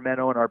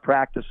Sacramento and our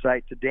practice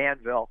site to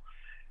Danville.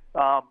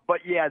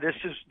 But yeah, this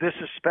is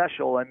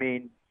special. I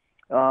mean,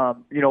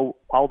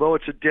 although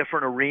it's a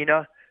different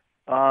arena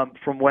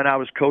from when I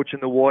was coaching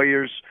the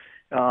Warriors,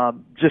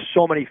 Just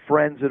so many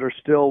friends that are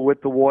still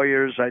with the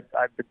Warriors.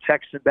 I've been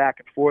texting back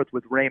and forth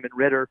with Raymond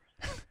Ritter,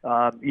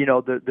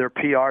 their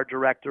PR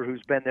director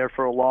who's been there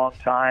for a long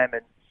time,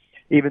 and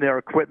even their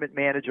equipment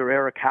manager,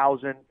 Eric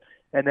Hausen.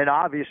 And then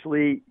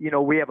obviously,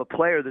 we have a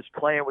player that's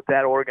playing with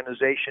that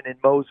organization in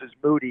Moses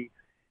Moody,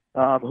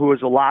 who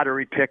was a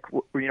lottery pick,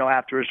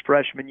 after his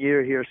freshman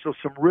year here. So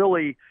some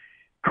really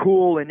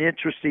cool and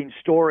interesting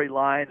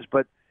storylines.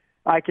 But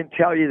I can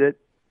tell you that,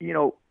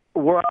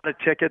 we're out of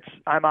tickets.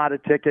 I'm out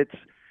of tickets.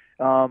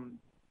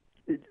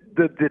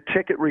 The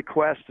ticket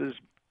request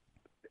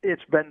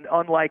it's been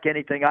unlike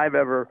anything I've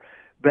ever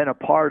been a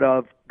part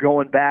of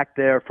going back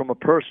there from a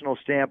personal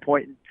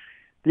standpoint.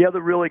 The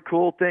other really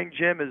cool thing,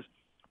 Jim, is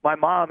my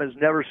mom has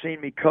never seen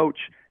me coach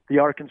the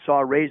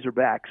Arkansas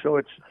Razorbacks. So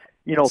it's,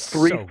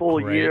 3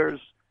 full years.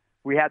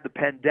 We had the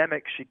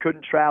pandemic. She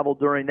couldn't travel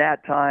during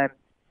that time.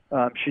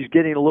 She's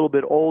getting a little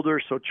bit older,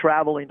 so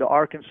traveling to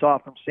Arkansas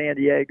from San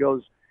Diego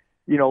is,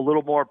 a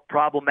little more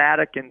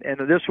problematic. And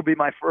this will be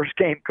my first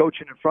game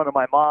coaching in front of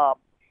my mom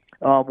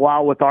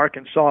while with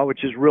Arkansas,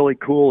 which is really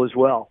cool as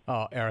well.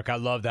 Oh, Eric, I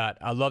love that.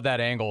 I love that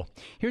angle.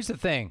 Here's the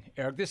thing,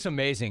 Eric, this is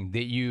amazing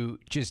that you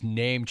just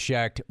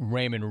name-checked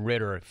Raymond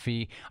Ritter.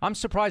 I'm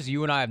surprised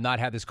you and I have not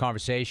had this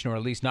conversation, or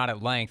at least not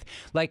at length.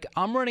 Like,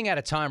 I'm running out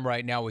of time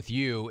right now with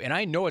you, and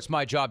I know it's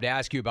my job to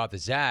ask you about the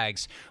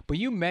Zags, but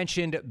you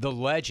mentioned the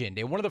legend.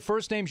 And one of the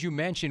first names you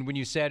mentioned when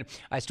you said,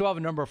 I still have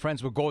a number of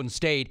friends with Golden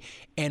State,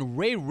 and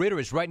Ray Ritter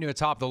is right near the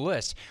top of the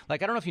list.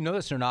 Like, I don't know if you know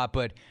this or not,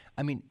 but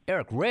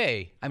Eric,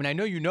 Ray, I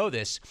know you know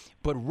this,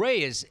 but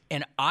Ray is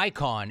an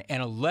icon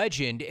and a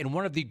legend and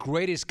one of the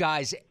greatest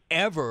guys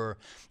ever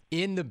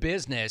in the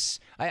business.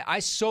 I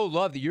so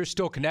love that you're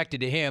still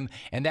connected to him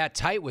and that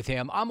tight with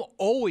him. I'm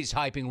always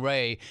hyping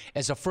Ray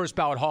as a first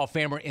ballot Hall of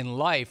Famer in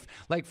life.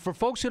 Like, for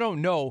folks who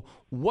don't know,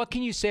 what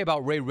can you say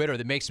about Ray Ritter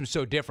that makes him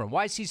so different?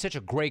 Why is he such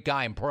a great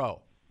guy in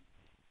pro?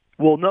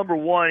 Well, number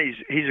one,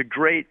 he's a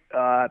great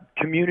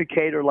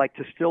communicator, like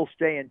to still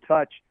stay in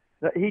touch.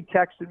 He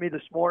texted me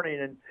this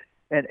morning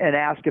and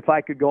asked if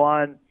I could go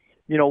on,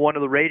 one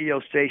of the radio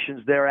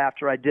stations there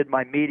after I did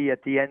my media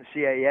at the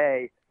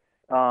NCAA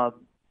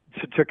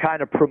to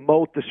kind of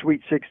promote the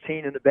Sweet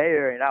 16 in the Bay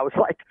Area. And I was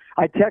like,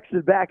 I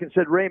texted back and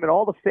said, Raymond,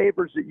 all the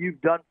favors that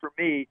you've done for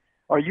me,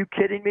 are you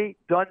kidding me?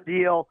 Done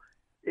deal.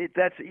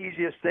 That's the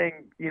easiest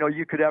thing,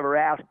 you could ever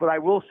ask. But I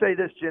will say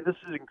this, Jim, this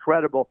is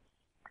incredible.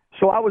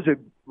 So I was a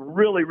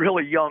really,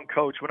 really young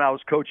coach when I was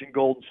coaching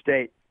Golden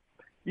State.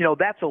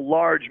 That's a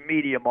large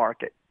media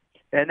market.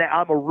 And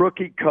I'm a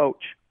rookie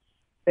coach.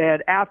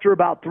 And after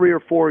about 3 or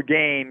 4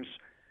 games,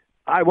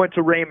 I went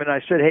to Raymond and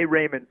I said, hey,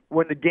 Raymond,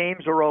 when the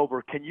games are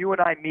over, can you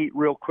and I meet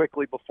real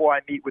quickly before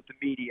I meet with the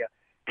media?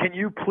 Can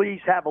you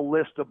please have a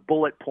list of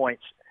bullet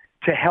points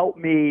to help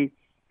me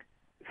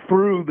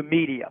through the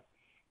media?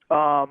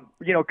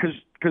 Because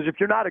if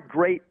you're not a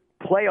great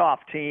playoff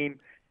team,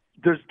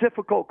 there's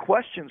difficult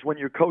questions when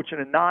you're coaching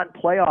a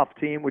non-playoff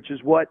team, which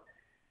is what,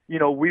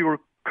 we were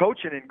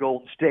coaching in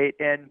Golden State.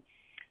 And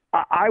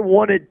I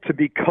wanted to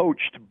be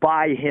coached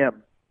by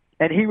him.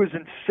 And he was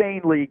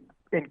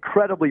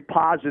incredibly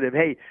positive.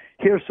 Hey,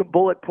 here's some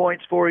bullet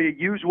points for you.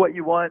 Use what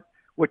you want.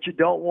 What you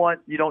don't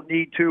want, you don't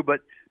need to. But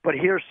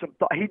here's some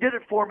he did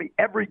it for me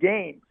every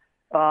game.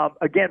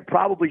 Again,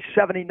 probably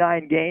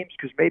 79 games,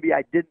 because maybe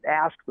I didn't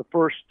ask the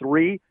first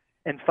 3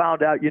 and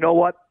found out, you know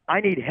what,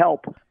 I need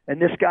help.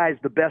 And this guy's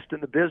the best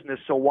in the business,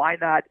 so why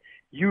not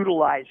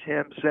utilize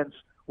him since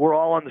we're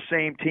all on the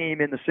same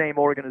team in the same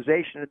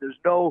organization? And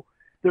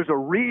there's a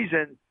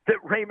reason that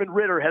Raymond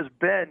Ritter has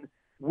been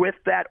with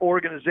that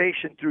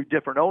organization through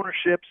different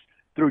ownerships,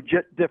 through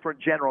different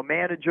general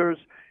managers,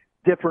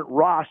 different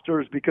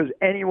rosters, because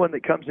anyone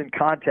that comes in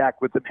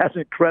contact with them has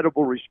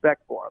incredible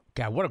respect for him.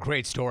 God, what a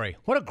great story.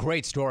 What a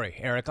great story,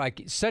 Eric.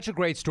 Like, such a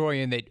great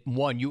story in that,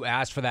 1, you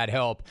asked for that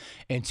help,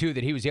 and 2,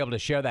 that he was able to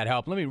share that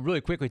help. Let me really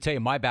quickly tell you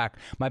my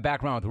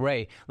background with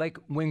Ray. Like,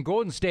 when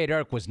Golden State,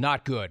 Eric, was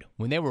not good,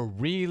 when they were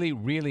really,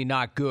 really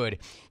not good,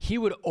 he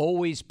would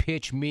always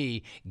pitch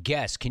me,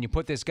 guess, can you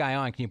put this guy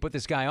on? Can you put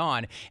this guy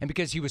on? And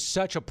because he was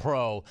such a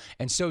pro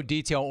and so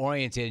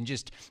detail-oriented and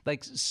just,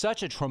 like,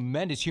 such a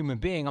tremendous human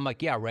being, I'm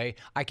like, yeah, Ray,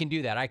 I can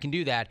do that. I can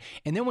do that.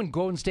 And then when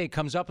Golden State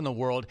comes up in the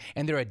world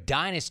and they're a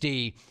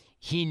dynasty,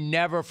 he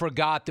never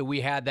forgot that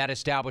we had that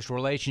established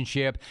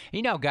relationship. And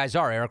you know how guys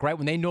are, Eric, right?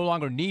 When they no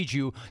longer need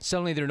you,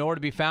 suddenly they're nowhere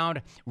to be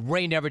found.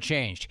 Ray never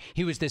changed.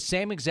 He was the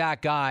same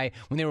exact guy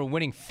when they were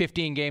winning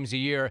 15 games a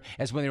year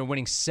as when they were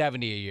winning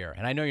 70 a year.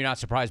 And I know you're not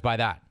surprised by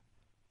that.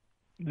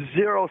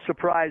 Zero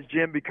surprise,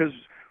 Jim, because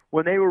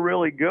when they were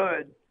really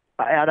good,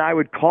 and I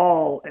would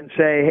call and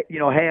say,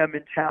 hey, I'm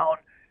in town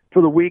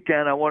for the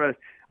weekend. I want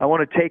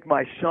to take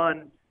my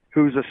son,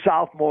 who's a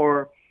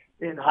sophomore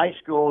in high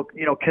school.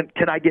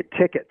 Can I get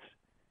tickets?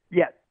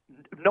 Yeah,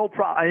 no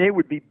problem. And it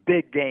would be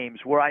big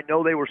games where I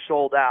know they were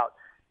sold out.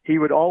 He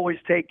would always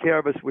take care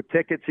of us with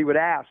tickets. He would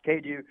ask, hey,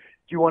 do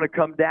you want to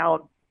come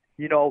down,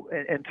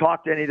 and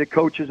talk to any of the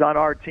coaches on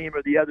our team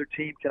or the other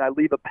team? Can I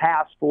leave a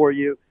pass for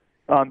you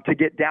to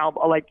get down?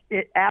 Like,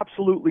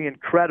 absolutely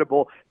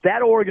incredible.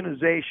 That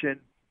organization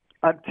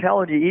I'm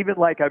telling you, even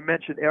like I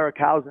mentioned Eric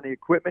Hausen, the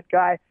equipment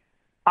guy,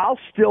 I'll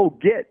still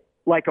get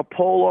like a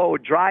polo, a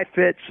dry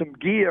fit, some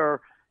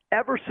gear.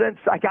 Ever since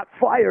I got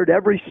fired,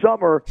 every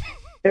summer,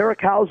 Eric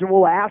Hausen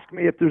will ask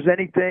me if there's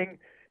anything,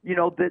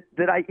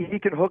 that he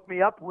can hook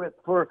me up with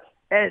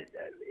and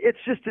it's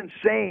just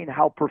insane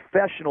how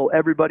professional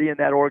everybody in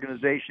that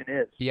organization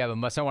is. Yeah, but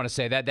must I want to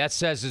say that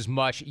says as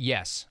much.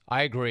 Yes,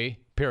 I agree.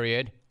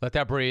 Period. Let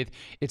that breathe.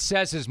 It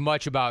says as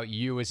much about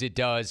you as it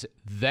does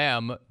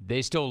them.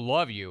 They still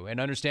love you, and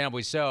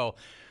understandably so.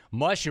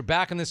 Mush, you're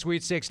back in the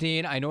Sweet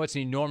 16. I know it's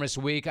an enormous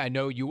week. I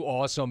know you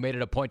also made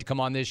it a point to come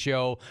on this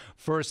show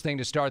first thing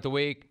to start the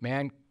week.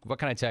 Man, what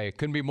can I tell you?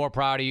 Couldn't be more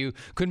proud of you.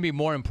 Couldn't be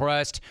more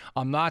impressed.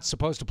 I'm not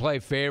supposed to play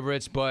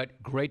favorites,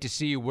 but great to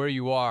see you where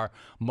you are.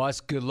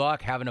 Mush, good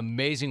luck. Have an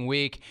amazing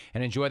week,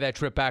 and enjoy that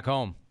trip back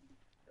home.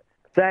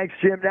 Thanks,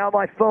 Jim. Now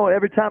my phone,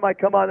 every time I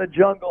come on the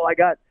jungle, I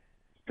got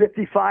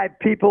 55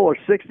 people or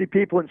 60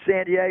 people in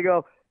San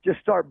Diego just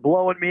start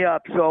blowing me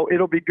up. So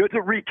it'll be good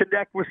to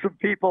reconnect with some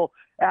people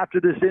after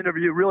this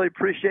interview. Really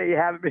appreciate you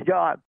having me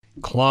on.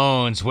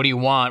 Clones, what do you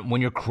want when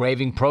you're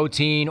craving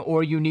protein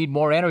or you need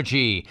more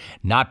energy?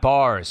 Not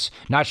bars,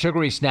 not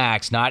sugary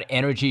snacks, not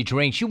energy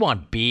drinks. You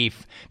want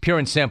beef, pure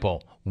and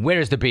simple.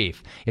 Where's the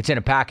beef? It's in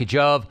a package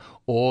of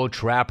Old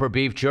Trapper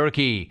beef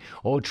jerky.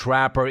 Old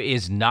Trapper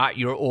is not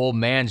your old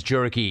man's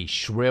jerky,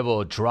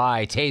 shriveled,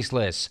 dry,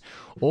 tasteless.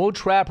 Old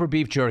Trapper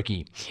beef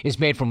jerky is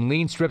made from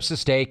lean strips of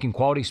steak and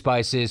quality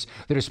spices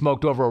that are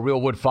smoked over a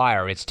real wood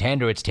fire. It's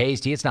tender, it's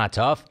tasty, it's not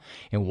tough.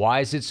 And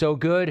why is it so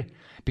good?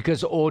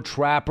 Because Old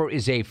Trapper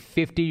is a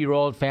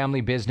 50-year-old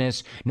family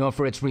business known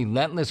for its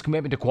relentless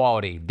commitment to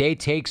quality. They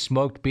take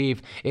smoked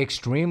beef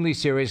extremely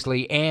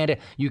seriously, and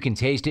you can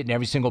taste it in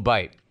every single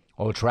bite.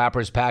 Old Trapper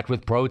is packed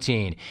with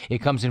protein. It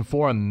comes in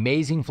 4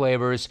 amazing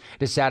flavors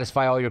to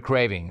satisfy all your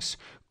cravings.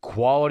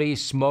 Quality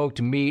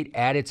smoked meat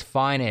at its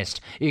finest.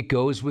 It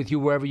goes with you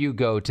wherever you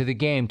go, to the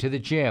game, to the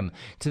gym,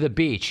 to the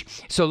beach.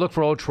 So look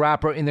for Old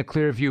Trapper in the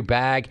Clearview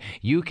bag.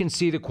 You can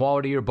see the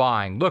quality you're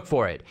buying. Look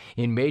for it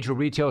in major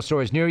retail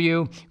stores near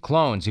you.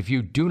 Clones, if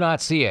you do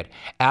not see it,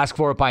 ask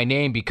for it by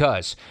name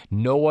because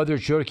no other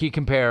jerky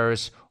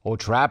compares. Old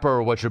Trapper,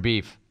 or what's your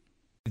beef?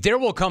 There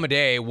will come a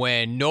day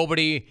when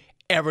nobody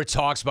ever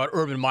talks about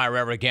Urban Meyer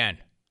ever again.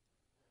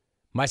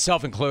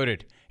 Myself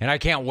included, and I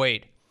can't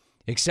wait.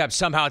 Except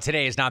somehow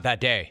today is not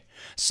that day.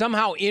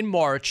 Somehow in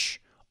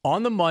March,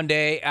 on the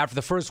Monday after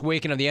the first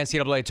weekend of the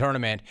NCAA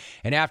tournament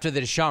and after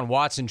the Deshaun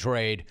Watson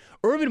trade,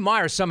 Urban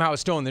Meyer somehow is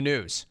still in the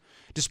news.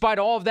 Despite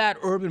all of that,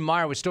 Urban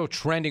Meyer was still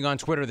trending on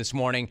Twitter this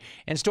morning,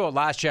 and still at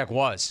last check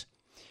was.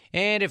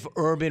 And if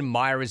Urban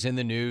Meyer is in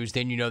the news,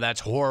 then you know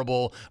that's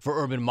horrible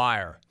for Urban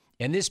Meyer.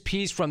 And this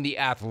piece from The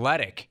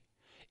Athletic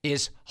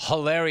is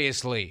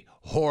hilariously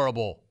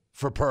horrible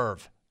for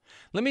Perv.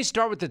 Let me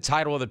start with the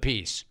title of the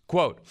piece.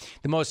 Quote,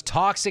 the most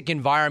toxic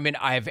environment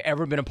I have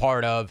ever been a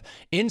part of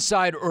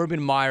inside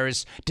Urban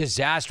Meyer's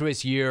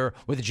disastrous year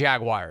with the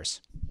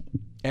Jaguars.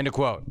 End of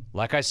quote.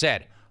 Like I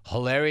said,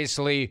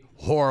 hilariously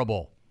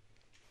horrible.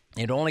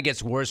 It only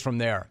gets worse from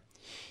there.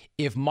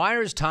 If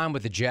Meyer's time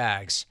with the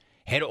Jags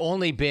had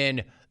only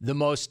been the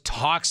most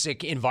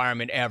toxic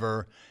environment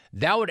ever,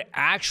 that would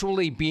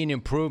actually be an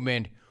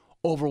improvement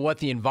over what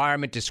the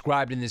environment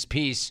described in this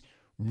piece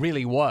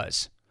really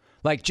was.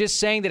 Like, just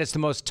saying that it's the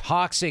most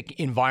toxic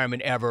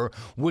environment ever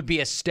would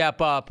be a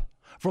step up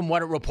from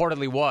what it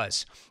reportedly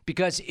was.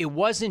 Because it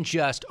wasn't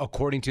just,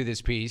 according to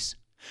this piece,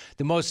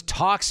 the most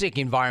toxic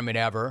environment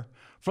ever.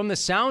 From the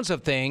sounds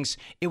of things,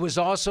 it was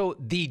also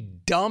the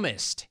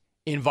dumbest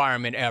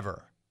environment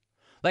ever.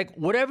 Like,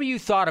 whatever you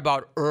thought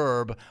about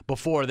Herb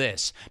before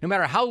this, no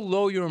matter how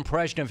low your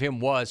impression of him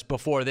was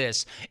before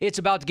this, it's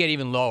about to get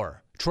even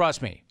lower.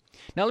 Trust me.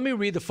 Now, let me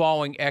read the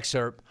following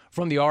excerpt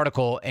from the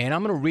article, and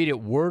I'm going to read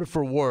it word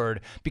for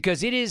word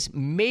because it is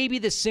maybe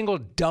the single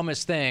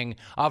dumbest thing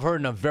I've heard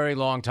in a very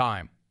long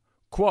time.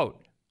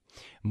 Quote,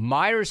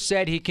 Meyer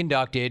said he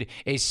conducted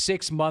a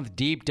 6-month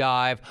deep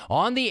dive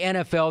on the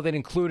NFL that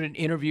included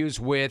interviews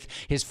with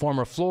his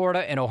former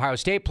Florida and Ohio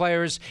State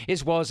players,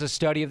 as well as a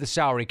study of the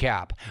salary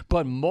cap.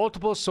 But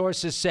multiple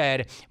sources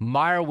said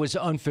Meyer was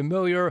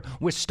unfamiliar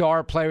with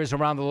star players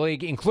around the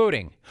league,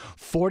 including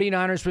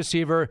 49ers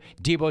receiver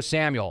Deebo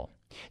Samuel,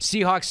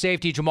 Seahawks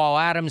safety Jamal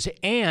Adams,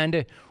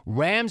 and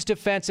Rams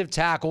defensive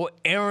tackle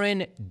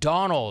Aaron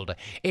Donald,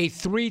 a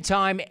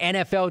 3-time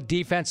NFL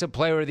Defensive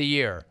Player of the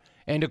Year.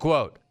 End of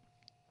quote.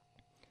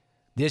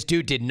 This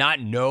dude did not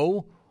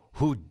know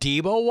who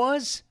Deebo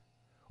was?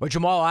 Or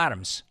Jamal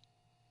Adams?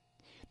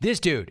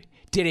 This dude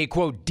did a,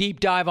 quote, deep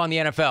dive on the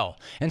NFL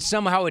and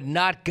somehow had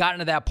not gotten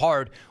to that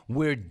part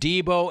where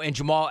Deebo and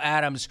Jamal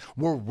Adams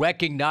were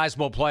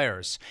recognizable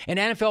players. An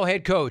NFL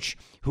head coach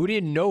who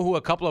didn't know who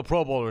a couple of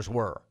Pro Bowlers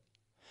were.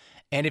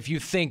 And if you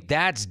think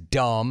that's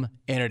dumb,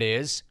 and it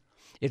is,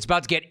 it's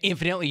about to get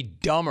infinitely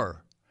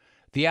dumber.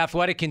 The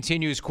Athletic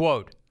continues,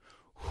 quote,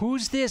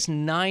 who's this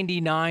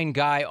 99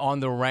 guy on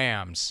the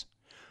Rams?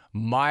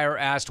 Meyer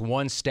asked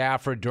one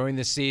staffer during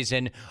the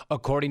season,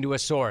 according to a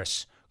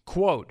source.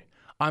 Quote,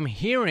 I'm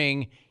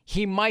hearing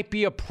he might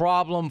be a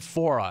problem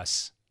for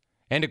us.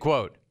 End of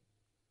quote.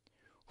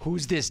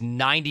 Who's this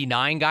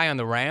 99 guy on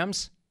the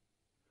Rams?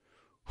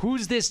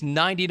 Who's this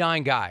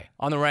 99 guy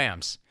on the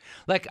Rams?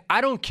 Like,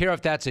 I don't care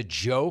if that's a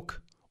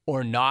joke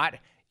or not.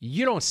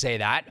 You don't say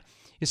that,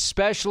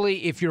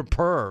 especially if you're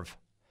perv.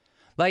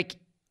 Like,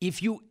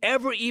 if you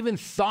ever even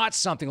thought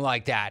something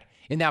like that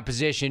in that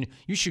position,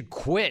 you should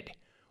quit.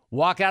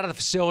 Walk out of the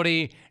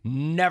facility,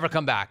 never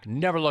come back,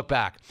 never look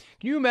back.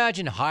 Can you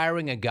imagine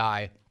hiring a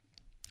guy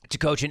to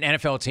coach an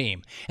NFL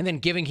team and then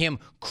giving him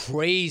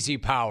crazy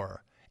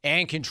power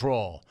and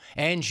control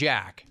and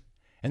jack?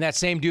 And that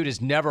same dude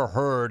has never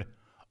heard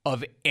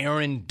of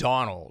Aaron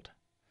Donald,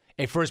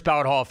 a first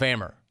ballot Hall of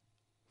Famer.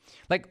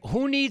 Like,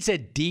 who needs a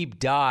deep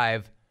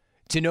dive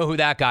to know who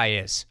that guy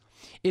is?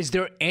 Is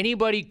there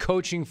anybody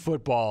coaching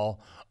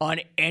football on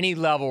any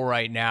level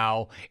right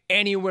now,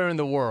 anywhere in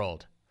the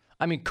world?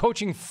 I mean,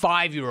 coaching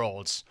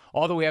 5-year-olds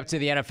all the way up to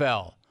the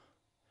NFL.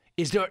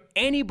 Is there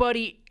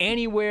anybody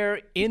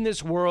anywhere in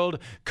this world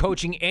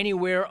coaching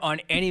anywhere on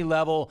any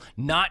level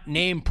not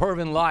named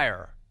Pervin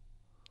Liar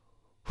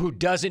who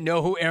doesn't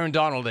know who Aaron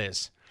Donald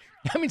is?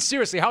 I mean,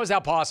 seriously, how is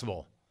that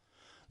possible?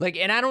 Like,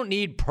 and I don't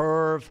need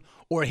Perv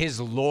or his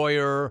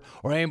lawyer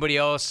or anybody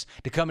else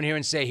to come in here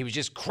and say he was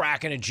just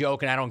cracking a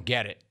joke and I don't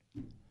get it.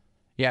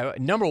 Yeah,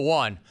 number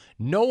one,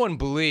 no one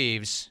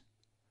believes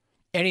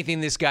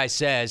anything this guy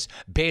says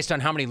based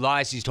on how many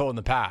lies he's told in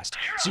the past.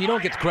 So you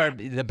don't get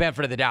the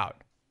benefit of the doubt.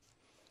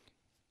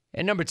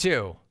 And number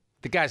two,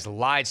 the guy's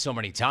lied so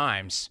many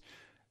times.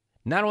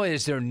 Not only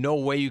is there no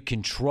way you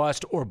can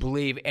trust or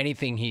believe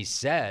anything he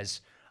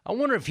says, I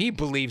wonder if he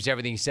believes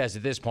everything he says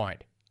at this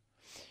point.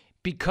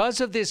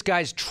 Because of this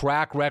guy's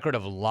track record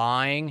of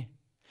lying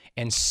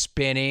and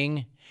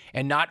spinning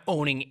and not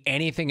owning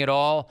anything at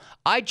all,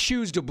 I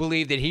choose to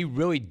believe that he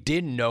really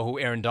didn't know who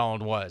Aaron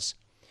Donald was.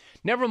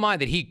 Never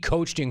mind that he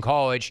coached in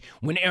college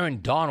when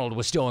Aaron Donald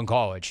was still in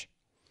college.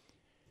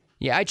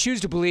 Yeah, I choose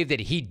to believe that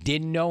he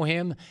didn't know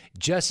him,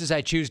 just as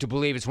I choose to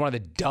believe it's one of the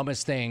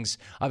dumbest things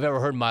I've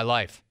ever heard in my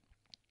life.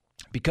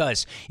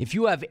 Because if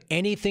you have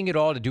anything at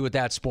all to do with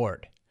that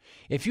sport,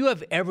 if you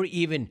have ever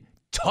even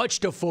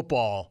touched a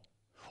football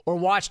or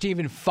watched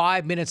even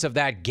 5 minutes of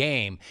that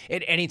game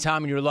at any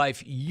time in your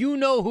life, you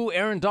know who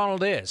Aaron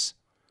Donald is.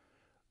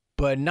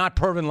 But not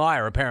Pervin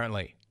Liar,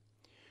 apparently.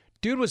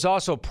 Dude was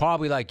also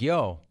probably like,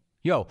 yo,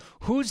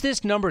 who's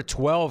this number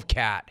 12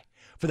 cat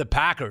for the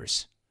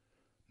Packers?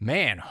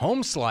 Man,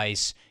 Home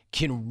Slice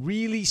can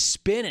really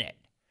spin it.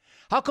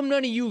 How come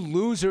none of you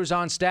losers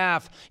on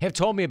staff have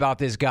told me about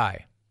this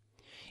guy?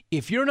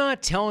 If you're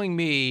not telling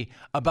me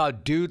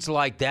about dudes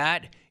like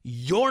that,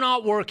 you're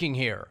not working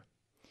here.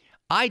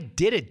 I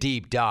did a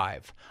deep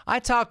dive. I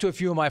talked to a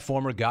few of my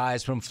former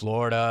guys from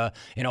Florida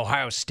and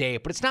Ohio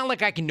State, but it's not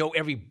like I can know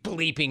every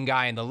bleeping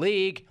guy in the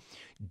league.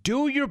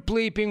 Do your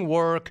bleeping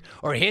work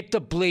or hit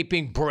the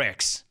bleeping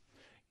bricks.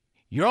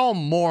 You're all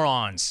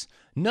morons.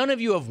 None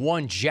of you have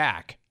won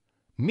jack.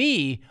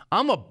 Me,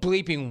 I'm a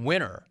bleeping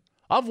winner.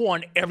 I've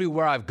won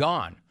everywhere I've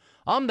gone.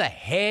 I'm the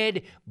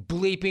head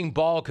bleeping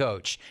ball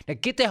coach. Now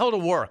get the hell to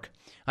work.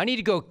 I need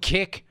to go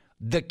kick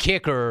the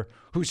kicker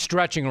who's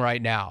stretching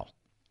right now.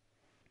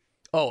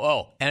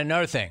 Oh, and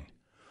another thing.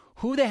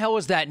 Who the hell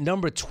is that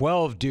number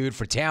 12 dude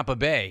for Tampa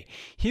Bay?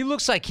 He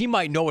looks like he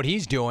might know what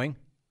he's doing.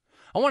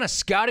 I want a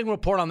scouting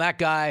report on that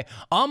guy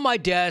on my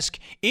desk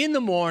in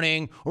the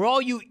morning, or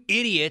all you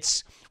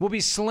idiots will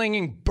be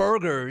slinging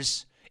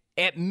burgers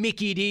at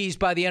Mickey D's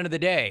by the end of the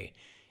day.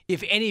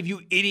 If any of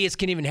you idiots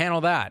can even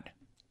handle that.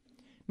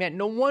 Man,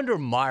 no wonder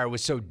Meyer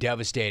was so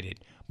devastated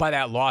by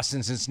that loss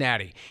in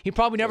Cincinnati. He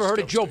probably never heard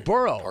of Joe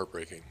Burrow.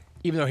 Heartbreaking.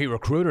 Even though he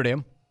recruited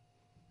him.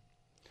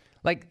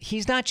 Like,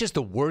 he's not just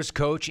the worst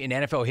coach in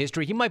NFL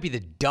history. He might be the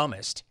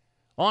dumbest,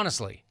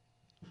 honestly.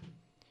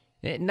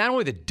 Not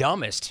only the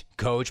dumbest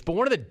coach, but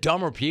one of the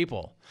dumber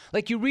people.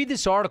 Like, you read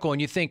this article and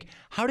you think,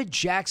 how did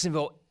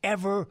Jacksonville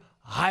ever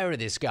hire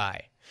this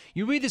guy?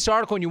 You read this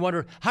article and you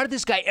wonder, how did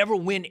this guy ever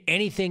win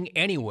anything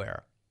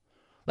anywhere?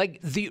 Like,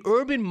 the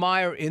Urban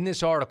Meyer in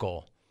this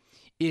article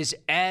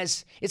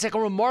it's like a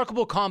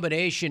remarkable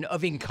combination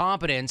of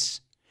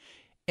incompetence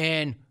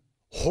and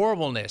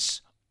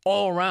horribleness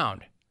all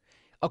around.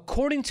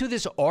 According to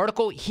this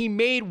article, he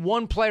made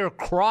one player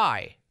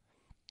cry.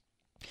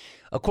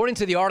 According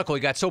to the article,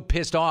 he got so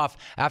pissed off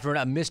after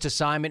a missed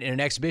assignment in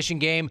an exhibition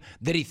game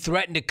that he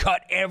threatened to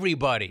cut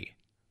everybody.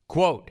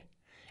 Quote,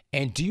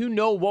 "And do you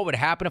know what would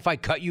happen if I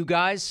cut you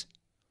guys?"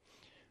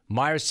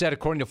 Myers said,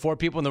 according to 4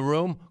 people in the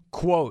room,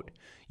 quote,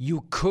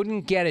 "You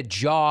couldn't get a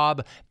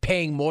job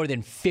paying more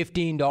than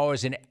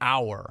 $15 an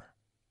hour."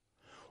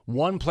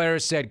 One player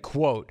said,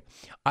 quote,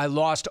 "I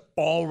lost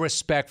all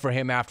respect for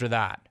him after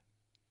that."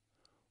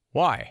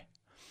 Why?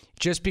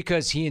 Just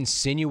because he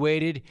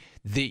insinuated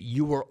that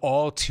you were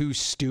all too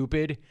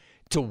stupid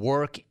to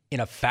work in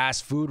a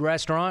fast food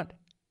restaurant?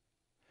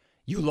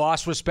 You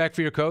lost respect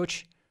for your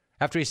coach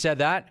after he said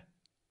that?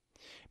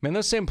 Man,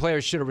 those same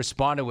players should have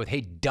responded with,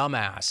 "Hey,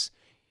 dumbass,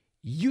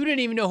 you didn't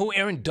even know who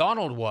Aaron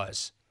Donald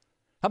was.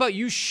 How about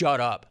you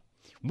shut up?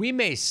 We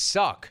may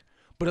suck,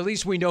 but at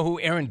least we know who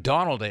Aaron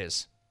Donald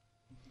is."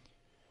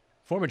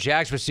 Former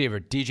Jags receiver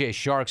DJ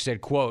Shark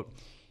said, quote,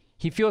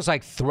 "He feels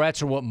like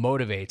threats are what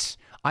motivates.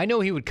 I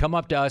know he would come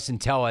up to us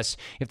and tell us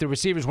if the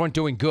receivers weren't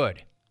doing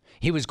good.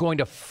 He was going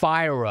to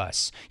fire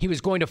us. He was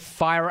going to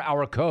fire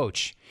our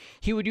coach.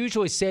 He would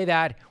usually say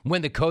that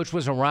when the coach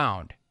was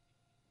around."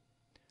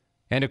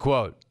 End of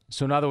quote.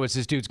 So in other words,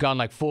 this dude's gone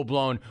like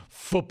full-blown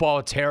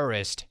football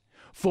terrorist,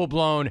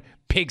 full-blown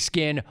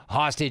pigskin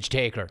hostage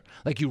taker.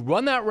 Like, you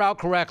run that route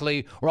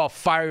correctly or I'll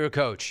fire your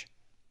coach.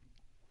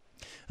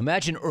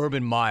 Imagine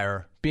Urban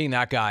Meyer being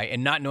that guy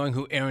and not knowing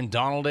who Aaron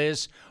Donald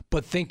is,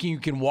 but thinking you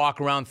can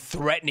walk around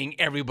threatening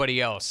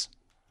everybody else.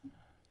 I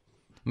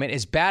mean,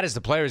 as bad as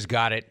the players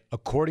got it,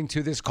 according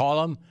to this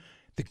column,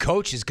 the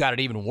coaches got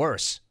it even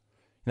worse.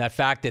 And that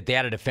fact that they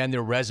had to defend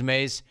their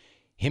resumes,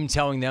 him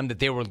telling them that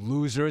they were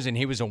losers and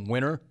he was a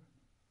winner.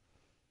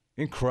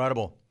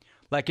 Incredible.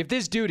 Like, if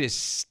this dude is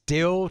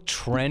still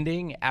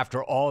trending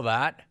after all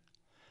that,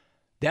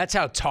 that's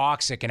how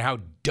toxic and how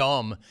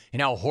dumb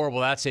and how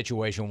horrible that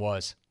situation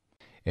was.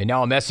 And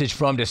now a message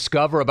from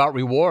Discover about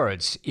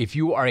rewards. If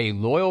you are a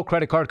loyal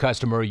credit card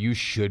customer, you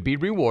should be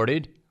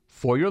rewarded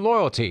for your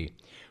loyalty,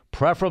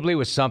 preferably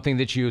with something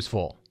that's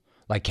useful,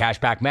 like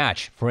Cashback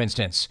Match, for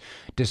instance.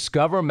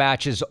 Discover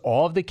matches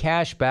all of the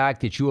cash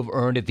back that you have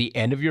earned at the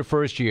end of your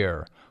first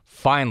year.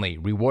 Finally,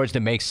 rewards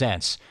that make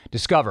sense.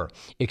 Discover,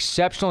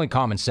 exceptionally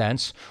common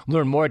sense.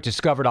 Learn more at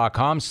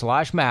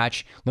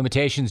discover.com/match.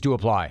 Limitations do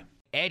apply.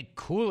 Ed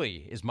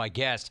Cooley is my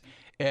guest.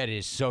 Ed, it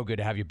is so good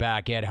to have you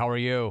back. Ed, how are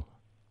you?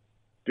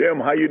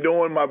 Jim, how you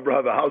doing, my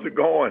brother? How's it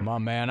going? My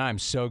man, I'm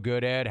so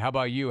good, Ed. How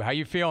about you? How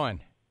you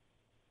feeling?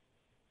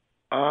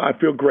 I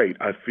feel great.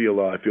 I feel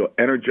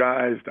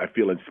energized. I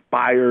feel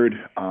inspired.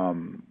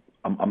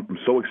 I'm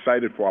so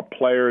excited for our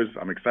players.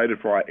 I'm excited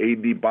for our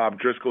AD, Bob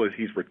Driscoll, as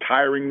he's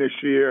retiring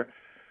this year.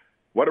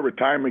 What a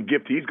retirement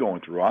gift he's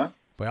going through, huh?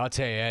 Well, I'll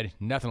tell you, Ed,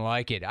 nothing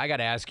like it. I got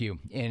to ask you,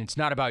 and it's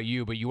not about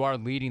you, but you are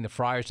leading the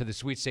Friars to the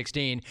Sweet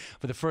 16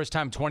 for the first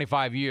time in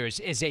 25 years.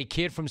 As a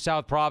kid from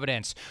South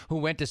Providence who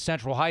went to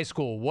Central High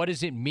School, what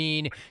does it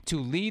mean to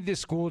lead the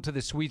school to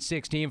the Sweet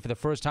 16 for the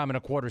first time in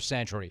a quarter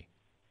century?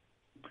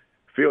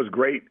 Feels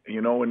great,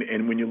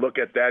 and when you look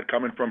at that,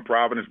 coming from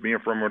Providence, being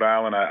from Rhode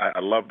Island, I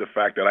love the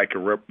fact that I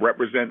can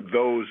represent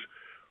those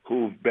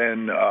who've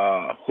been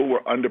who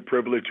were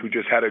underprivileged, who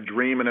just had a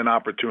dream and an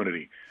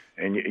opportunity.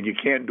 And you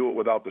can't do it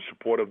without the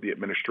support of the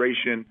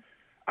administration.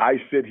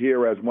 I sit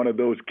here as one of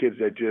those kids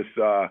that just,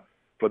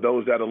 for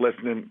those that are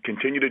listening,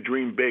 continue to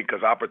dream big,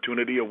 because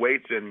opportunity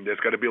awaits, and there's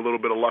got to be a little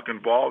bit of luck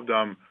involved.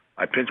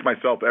 I pinch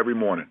myself every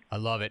morning. I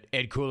love it.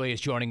 Ed Cooley is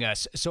joining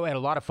us. So, Ed, a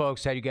lot of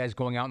folks had you guys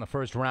going out in the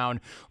first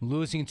round,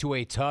 losing to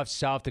a tough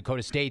South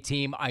Dakota State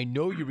team. I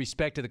know you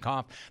respected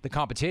the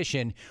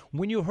competition.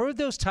 When you heard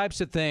those types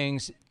of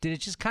things, did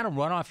it just kind of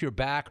run off your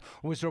back?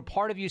 Or was there a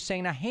part of you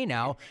saying,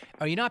 now,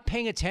 are you not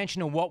paying attention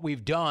to what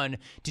we've done?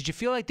 Did you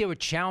feel like they were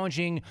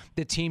challenging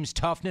the team's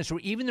toughness or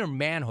even their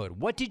manhood?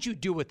 What did you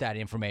do with that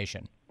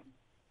information?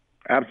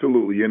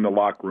 Absolutely. In the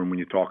locker room, when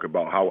you talk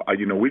about how,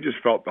 we just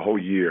felt the whole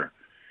year,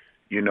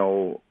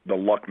 the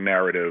luck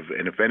narrative.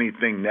 And if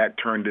anything, that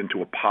turned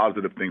into a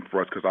positive thing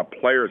for us, because our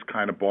players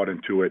kind of bought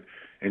into it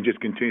and just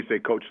continue to say,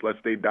 Coach, let's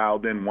stay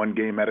dialed in one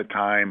game at a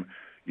time.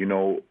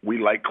 We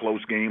like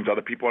close games.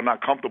 Other people are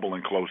not comfortable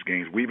in close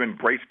games. We've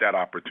embraced that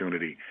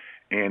opportunity.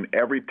 And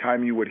every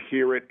time you would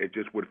hear it, it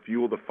just would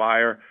fuel the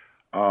fire.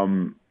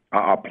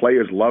 Our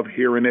players love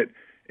hearing it.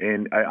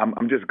 And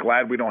I'm just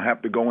glad we don't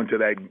have to go into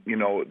that,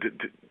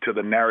 to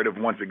the narrative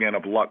once again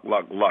of luck.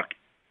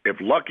 If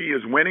lucky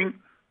is winning,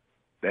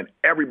 then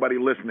everybody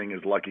listening is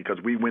lucky, because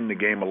we win the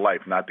game of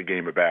life, not the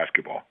game of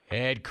basketball.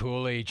 Ed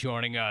Cooley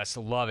joining us.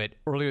 Love it.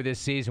 Earlier this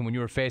season, when you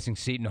were facing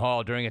Seton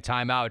Hall during a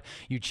timeout,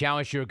 you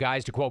challenged your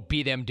guys to, quote,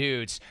 be them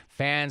dudes.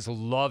 Fans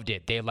loved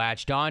it. They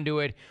latched onto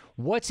it.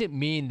 What's it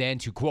mean then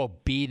to,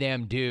 quote, be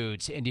them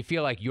dudes? And do you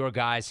feel like your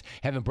guys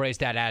have embraced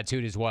that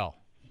attitude as well?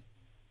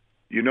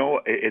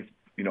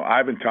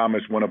 Ivan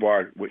Thomas, one of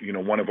our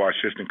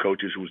assistant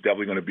coaches, who's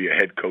definitely going to be a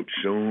head coach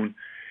soon,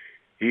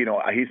 he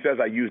says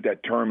I use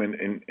that term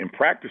in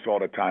practice all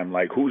the time,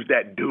 like, who's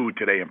that dude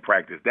today in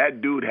practice? That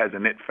dude has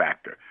an it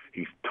factor.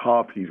 He's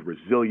tough. He's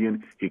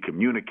resilient. He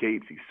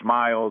communicates. He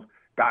smiles,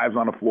 dives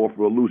on the floor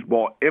for a loose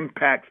ball,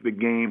 impacts the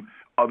game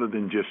other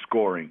than just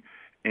scoring.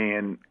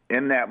 And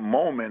in that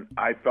moment,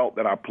 I felt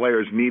that our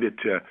players needed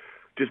a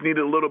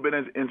little bit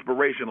of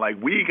inspiration.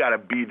 Like, we got to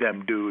be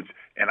them dudes.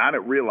 And I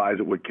didn't realize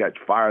it would catch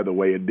fire the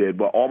way it did.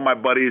 But all my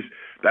buddies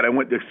that I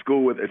went to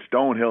school with at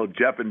Stonehill,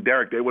 Jeff and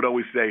Derek, they would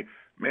always say,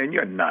 man,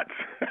 you're nuts.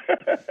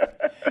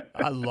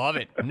 I love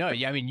it. No,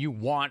 I mean, you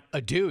want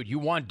a dude. You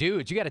want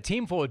dudes. You got a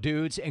team full of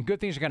dudes, and good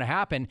things are going to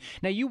happen.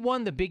 Now, you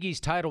won the Big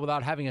East title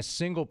without having a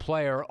single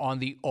player on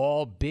the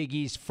all Big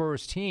East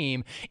first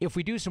team. If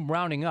we do some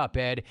rounding up,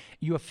 Ed,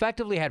 you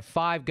effectively had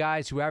 5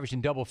 guys who averaged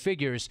in double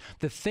figures.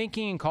 The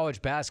thinking in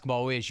college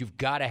basketball is you've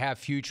got to have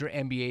future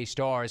NBA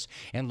stars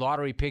and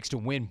lottery picks to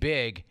win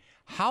big.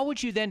 How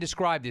would you then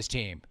describe this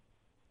team?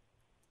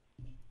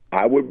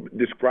 I would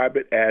describe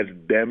it as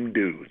them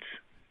dudes.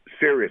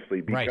 Seriously,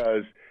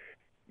 because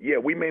yeah,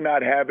 we may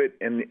not have it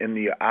in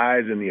the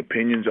eyes and the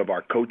opinions of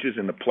our coaches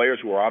and the players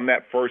who are on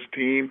that first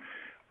team,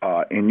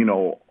 and, you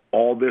know,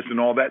 all this and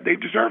all that. They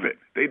deserve it.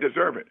 They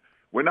deserve it.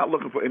 We're not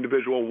looking for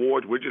individual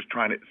awards. We're just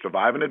trying to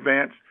survive and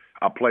advance.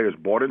 Our players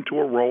bought into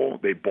a role.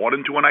 They bought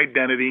into an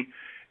identity.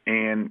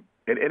 And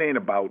it ain't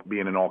about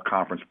being an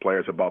all-conference player.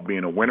 It's about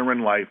being a winner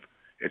in life.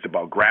 It's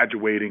about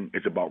graduating.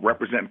 It's about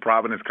representing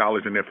Providence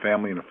College and their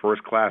family in a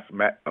first-class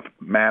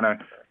manner.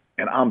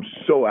 And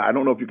I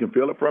don't know if you can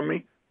feel it from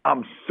me,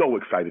 I'm so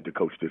excited to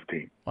coach this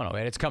team. Oh, no,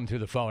 man, it's come through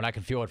the phone. I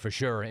can feel it for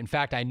sure. In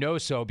fact, I know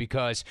so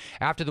because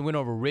after the win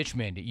over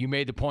Richmond, you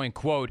made the point,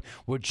 quote,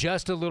 we're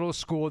just a little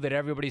school that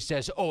everybody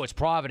says, oh, it's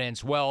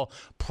Providence. Well,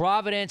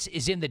 Providence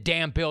is in the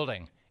damn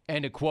building.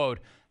 End of quote.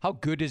 How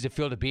good does it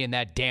feel to be in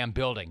that damn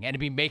building and to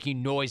be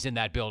making noise in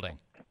that building?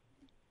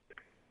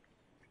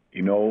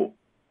 You know,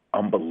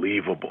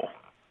 unbelievable.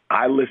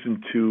 I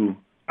listen to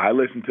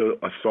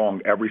a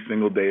song every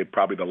single day,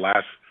 probably the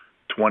last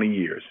 20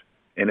 years.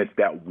 And it's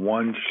that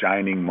one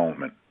shining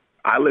moment.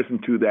 I listen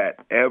to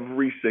that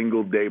every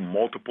single day,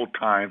 multiple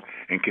times,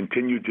 and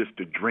continue just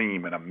to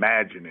dream and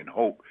imagine and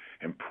hope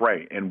and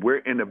pray. And we're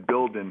in a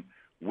building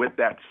with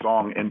that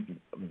song and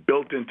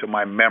built into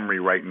my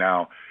memory right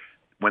now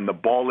when the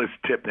ball is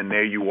tipped and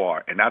there you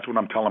are. And that's what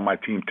I'm telling my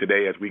team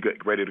today as we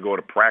get ready to go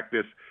to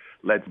practice.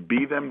 Let's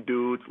be them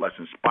dudes. Let's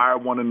inspire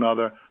one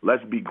another.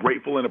 Let's be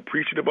grateful and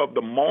appreciative of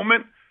the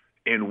moment.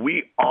 And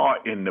we are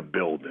in the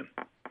building.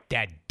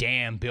 That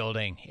damn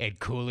building. Ed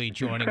Cooley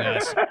joining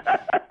us.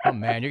 Oh,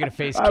 man, you're going to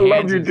face Kansas. I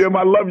love you, Jim.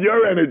 I love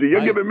your energy.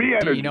 You're giving me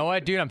energy. You know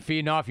what, dude? I'm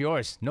feeding off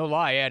yours. No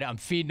lie, Ed. I'm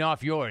feeding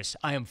off yours.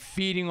 I am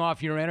feeding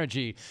off your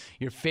energy.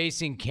 You're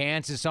facing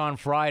Kansas on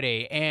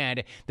Friday,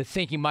 and the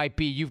thinking might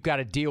be you've got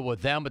to deal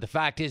with them, but the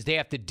fact is they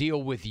have to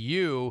deal with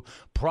you.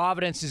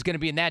 Providence is going to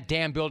be in that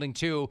damn building,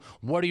 too.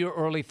 What are your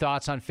early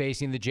thoughts on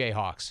facing the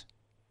Jayhawks?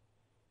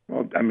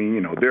 Well, I mean,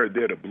 you know, they're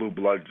the blue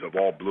bloods of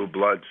all blue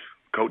bloods.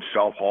 Coach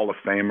Self, Hall of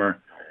Famer.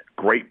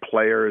 Great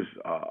players.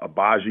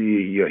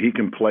 Abaji, he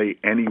can play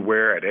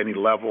anywhere at any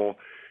level.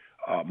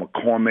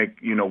 McCormick,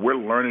 you know, we're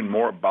learning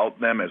more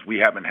about them as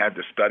we haven't had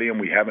to study them.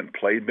 We haven't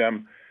played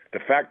them. The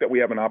fact that we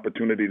have an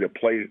opportunity to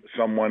play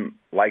someone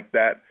like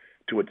that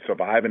to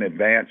survive and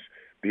advance,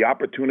 the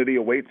opportunity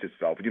awaits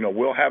itself. You know,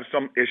 we'll have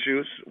some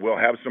issues. We'll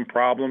have some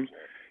problems.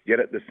 Yet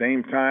at the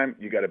same time,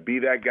 you got to be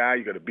that guy.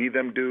 You got to be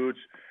them dudes.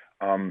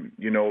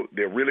 You know,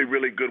 they're really,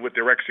 really good with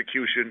their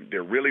execution.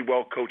 They're really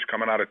well coached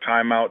coming out of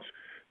timeouts.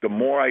 The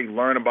more I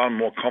learn about them, the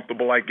more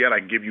comfortable I get,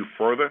 I give you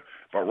further.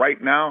 But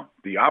right now,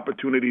 the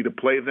opportunity to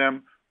play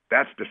them,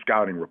 that's the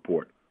scouting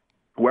report.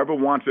 Whoever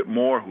wants it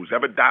more, who's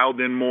ever dialed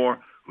in more,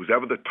 who's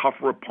ever the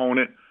tougher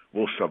opponent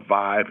will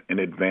survive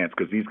and advance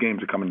because these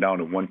games are coming down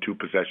to 1-2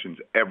 possessions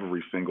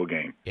every single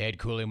game. Ed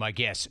Cooley, my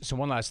guest. So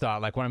one last thought.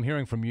 Like what I'm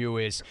hearing from you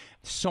is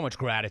so much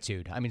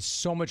gratitude. I mean,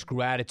 so much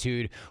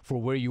gratitude for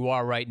where you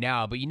are right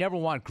now, but you never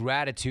want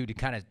gratitude to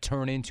kind of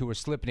turn into or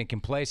slip into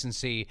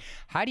complacency.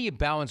 How do you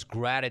balance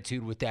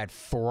gratitude with that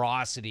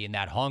ferocity and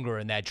that hunger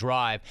and that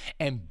drive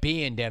and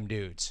being them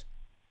dudes?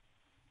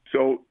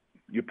 So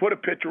you put a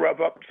picture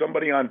of up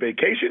somebody on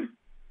vacation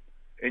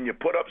and you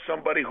put up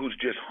somebody who's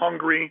just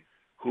hungry,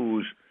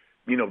 who's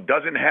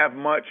doesn't have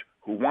much,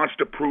 who wants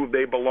to prove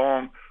they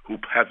belong, who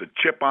has a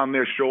chip on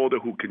their shoulder,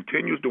 who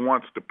continues to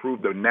wants to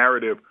prove the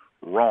narrative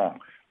wrong.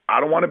 I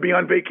don't want to be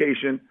on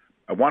vacation.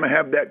 I want to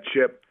have that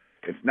chip.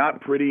 It's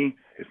not pretty.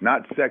 It's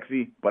not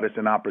sexy, but it's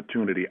an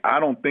opportunity. I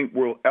don't think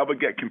we'll ever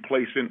get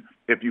complacent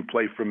if you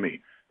play for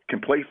me.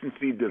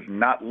 Complacency does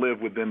not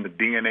live within the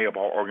DNA of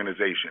our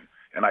organization,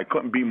 and I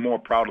couldn't be more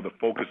proud of the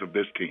focus of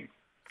this team.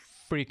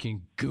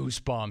 Freaking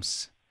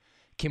goosebumps.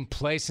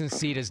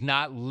 Complacency does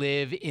not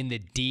live in the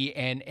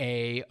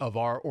DNA of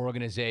our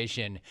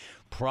organization.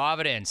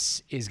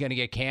 Providence is going to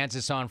get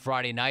Kansas on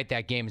Friday night.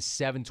 That game is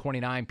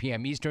 7:29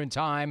 p.m. Eastern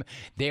time.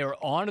 They are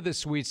on to the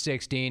Sweet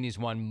 16. He's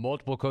won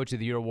multiple Coach of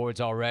the Year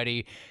awards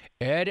already.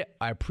 Ed,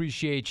 I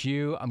appreciate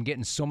you. I'm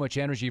getting so much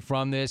energy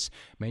from this.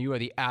 Man, you are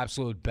the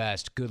absolute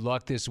best. Good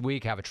luck this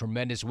week. Have a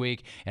tremendous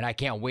week, and I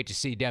can't wait to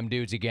see them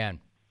dudes again.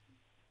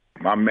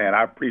 My man,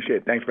 I appreciate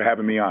it. Thanks for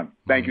having me on.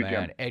 Thank you,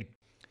 Jim. Ed.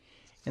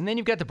 And then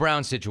you've got the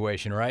Browns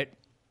situation, right?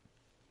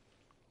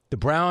 The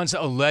Browns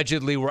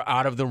allegedly were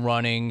out of the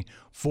running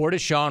for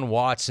Deshaun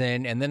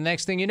Watson, and the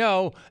next thing you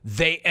know,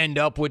 they end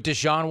up with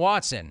Deshaun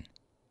Watson.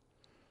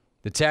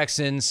 The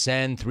Texans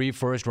send 3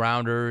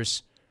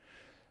 first-rounders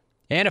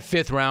and a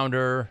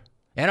 5th-rounder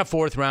and a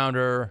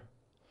 4th-rounder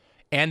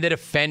and the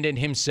defendant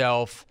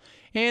himself,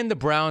 and the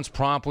Browns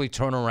promptly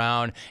turn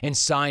around and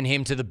sign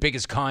him to the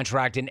biggest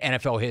contract in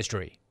NFL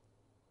history.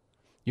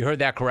 You heard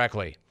that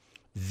correctly.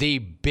 The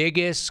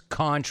biggest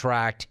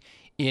contract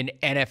in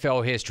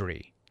NFL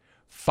history.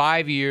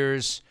 5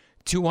 years,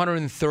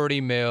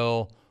 $230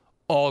 million,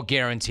 all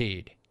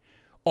guaranteed.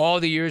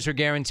 All the years are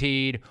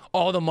guaranteed.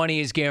 All the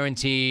money is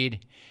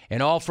guaranteed.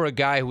 And all for a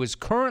guy who is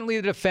currently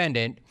the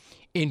defendant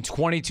in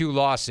 22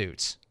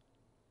 lawsuits.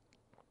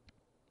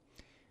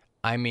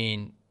 I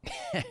mean,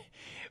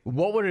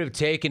 what would it have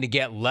taken to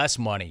get less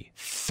money?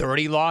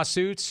 30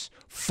 lawsuits?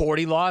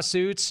 40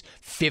 lawsuits,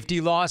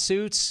 50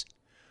 lawsuits?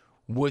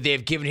 Would they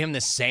have given him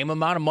the same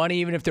amount of money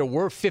even if there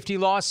were 50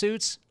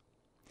 lawsuits?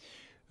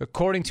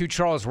 According to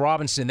Charles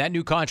Robinson, that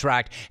new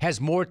contract has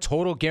more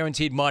total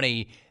guaranteed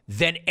money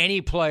than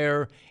any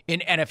player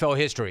in NFL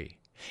history,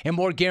 and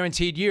more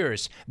guaranteed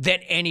years than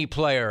any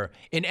player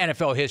in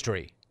NFL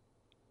history.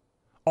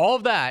 All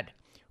of that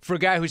for a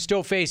guy who's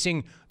still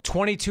facing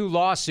 22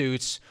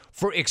 lawsuits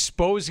for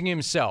exposing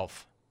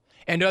himself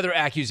and other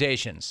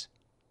accusations.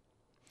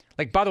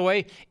 Like, by the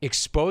way,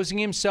 exposing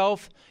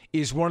himself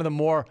is one of the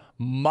more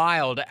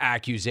mild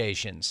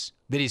accusations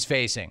that he's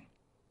facing.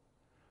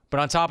 But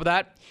on top of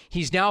that,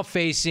 he's now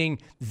facing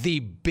the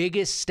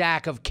biggest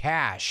stack of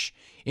cash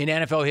in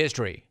NFL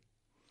history.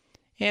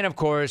 And of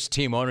course,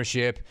 team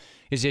ownership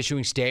is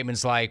issuing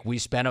statements like, we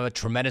spent a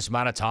tremendous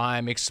amount of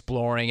time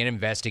exploring and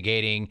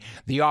investigating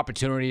the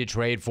opportunity to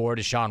trade for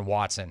Deshaun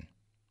Watson.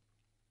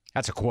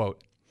 That's a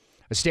quote.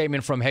 A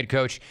statement from head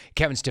coach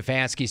Kevin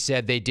Stefanski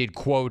said they did,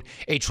 quote,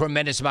 a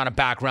tremendous amount of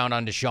background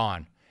on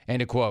Deshaun,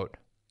 end of quote.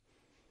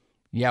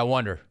 Yeah, I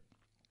wonder.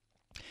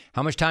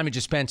 How much time did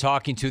you spend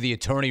talking to the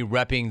attorney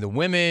repping the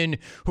women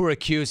who are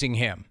accusing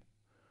him?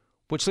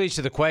 Which leads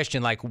to the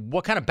question, like,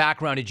 what kind of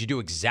background did you do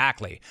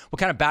exactly? What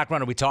kind of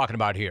background are we talking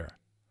about here?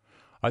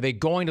 Are they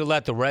going to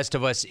let the rest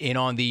of us in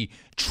on the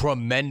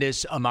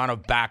tremendous amount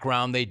of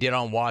background they did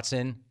on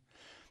Watson?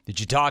 Did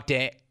you talk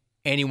to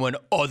anyone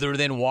other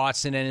than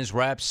Watson and his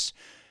reps?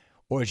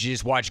 Or did you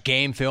just watch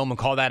game film and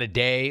call that a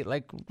day?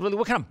 Like, really,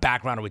 what kind of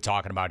background are we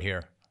talking about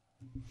here?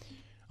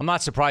 I'm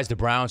not surprised the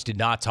Browns did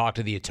not talk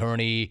to the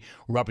attorney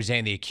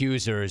representing the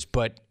accusers,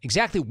 but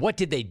exactly what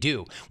did they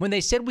do? When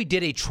they said we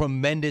did a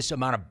tremendous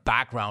amount of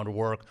background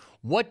work,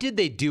 what did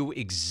they do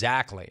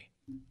exactly?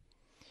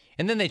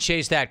 And then they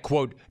chased that,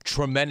 quote,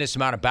 tremendous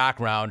amount of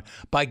background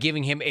by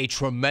giving him a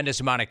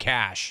tremendous amount of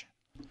cash.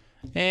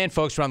 And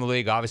folks around the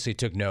league obviously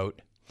took note.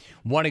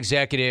 One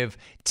executive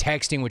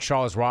texting with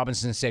Charles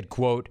Robinson said,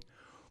 quote,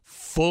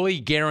 fully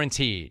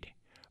guaranteed,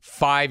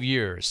 5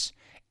 years,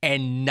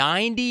 and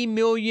 $90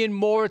 million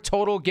more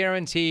total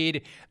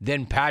guaranteed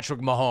than Patrick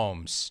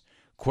Mahomes,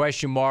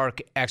 question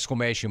mark,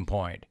 exclamation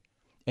point,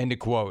 end of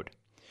quote.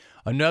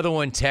 Another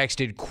one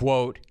texted,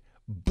 quote,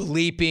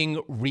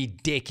 bleeping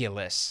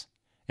ridiculous,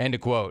 end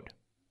of quote.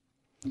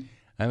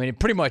 I mean, it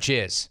pretty much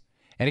is.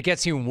 And it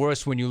gets even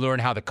worse when you learn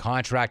how the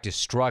contract is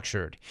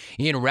structured.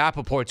 Ian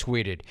Rappaport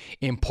tweeted,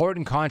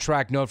 important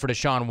contract note for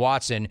Deshaun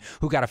Watson,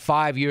 who got a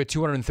 5-year,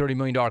 $230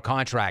 million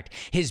contract.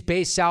 His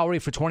base salary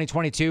for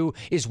 2022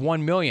 is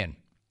 $1 million,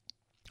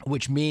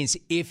 which means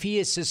if he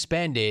is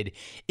suspended,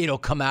 it'll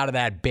come out of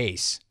that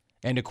base.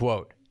 End of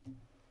quote.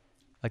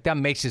 Like, that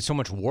makes it so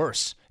much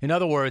worse. In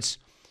other words,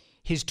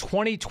 his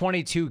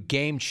 2022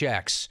 game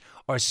checks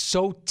are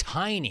so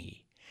tiny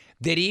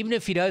that even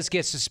if he does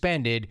get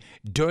suspended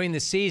during the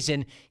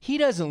season, he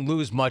doesn't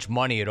lose much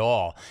money at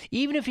all.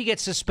 Even if he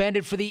gets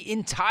suspended for the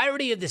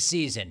entirety of the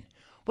season,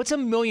 what's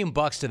 $1 million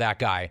to that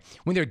guy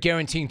when they're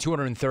guaranteeing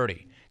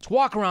 $230? It's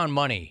walk-around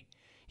money.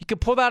 He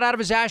could pull that out of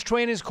his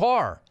ashtray in his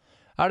car,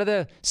 out of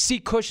the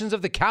seat cushions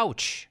of the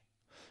couch.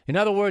 In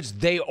other words,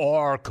 they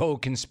are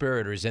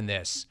co-conspirators in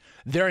this.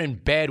 They're in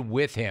bed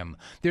with him.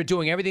 They're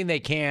doing everything they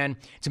can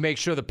to make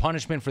sure the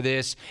punishment for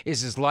this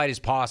is as light as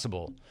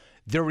possible.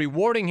 They're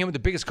rewarding him with the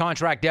biggest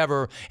contract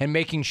ever and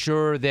making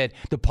sure that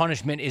the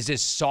punishment is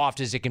as soft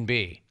as it can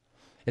be,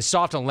 as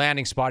soft a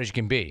landing spot as you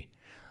can be.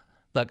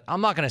 Look, I'm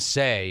not going to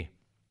say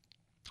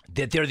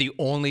that they're the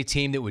only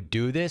team that would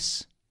do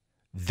this.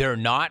 They're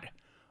not,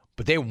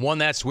 but they won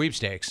that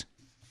sweepstakes.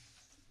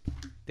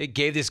 They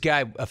gave this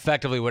guy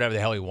effectively whatever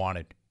the hell he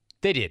wanted.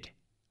 They did.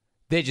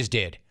 They just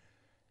did.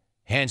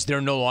 Hence,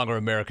 they're no longer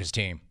America's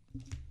team.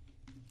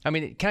 I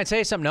mean, can I tell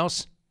you something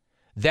else?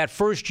 That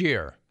first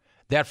year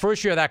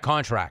of that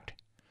contract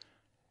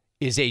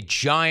is a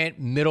giant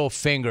middle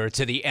finger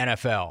to the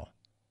NFL.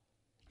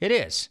 It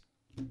is.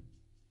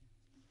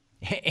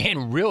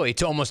 And really,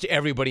 to almost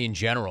everybody in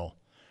general.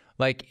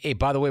 Like, hey,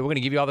 by the way, we're going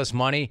to give you all this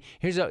money.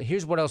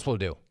 Here's what else we'll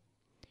do.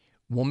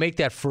 We'll make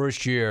that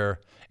first year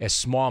as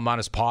small amount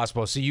as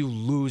possible so you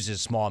lose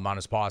as small amount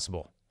as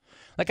possible.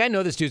 Like, I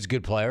know this dude's a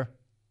good player.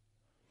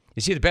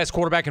 Is he the best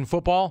quarterback in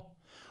football?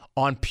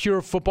 On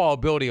pure football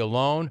ability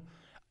alone,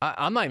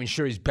 I'm not even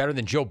sure he's better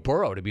than Joe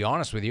Burrow, to be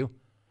honest with you.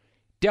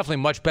 Definitely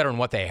much better than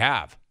what they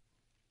have.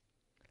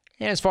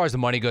 And as far as the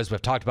money goes,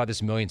 we've talked about this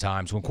a million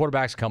times. When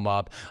quarterbacks come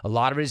up, a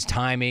lot of it is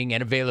timing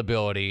and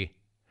availability.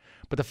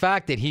 But the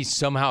fact that he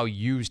somehow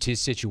used his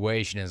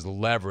situation as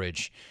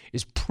leverage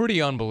is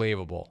pretty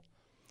unbelievable.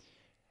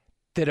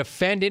 The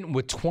defendant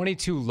with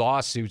 22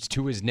 lawsuits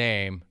to his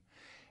name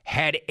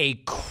had a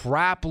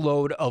crap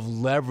load of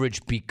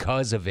leverage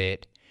because of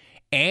it,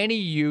 and he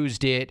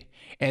used it,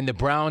 and the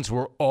Browns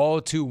were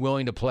all too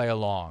willing to play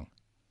along.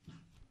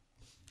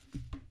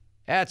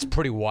 That's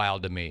pretty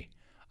wild to me.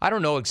 I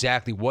don't know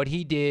exactly what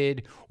he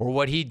did or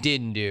what he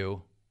didn't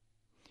do,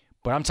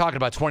 but I'm talking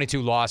about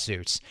 22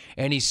 lawsuits,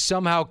 and he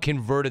somehow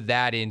converted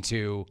that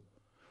into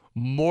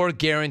more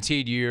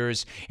guaranteed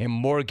years and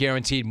more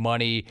guaranteed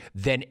money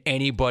than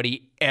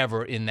anybody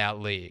ever in that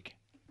league.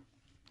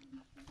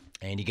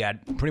 And you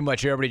got pretty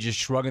much everybody just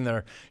shrugging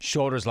their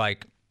shoulders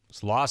like,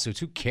 it's lawsuits,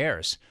 who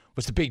cares?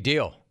 What's the big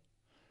deal?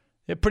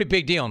 They're a pretty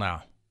big deal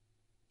now.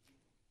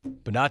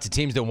 But not to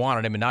teams that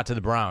wanted him and not to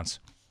the Browns.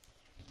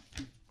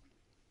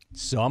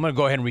 So I'm going to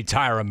go ahead and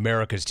retire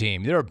America's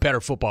team. They're a better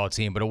football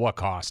team, but at what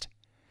cost?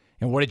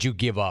 And what did you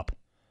give up?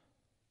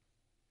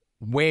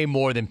 Way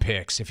more than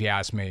picks, if you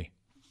ask me.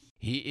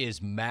 He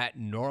is Matt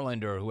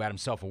Norlander, who had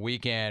himself a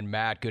weekend.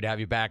 Matt, good to have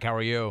you back. How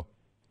are you?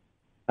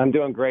 I'm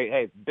doing great.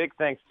 Hey, big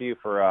thanks to you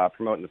for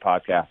promoting the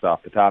podcast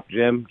off the top.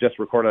 Jim, just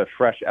recorded a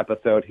fresh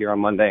episode here on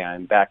Monday.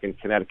 I'm back in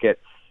Connecticut,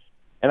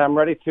 and I'm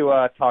ready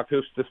to talk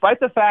hoops, despite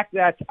the fact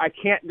that I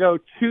can't go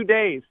 2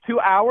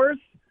 hours,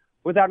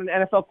 without an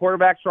NFL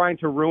quarterback trying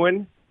to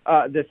ruin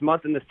this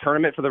month in this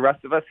tournament for the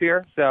rest of us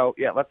here. So,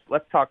 yeah, let's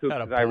talk hoops,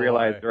 because I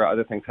realize there are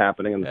other things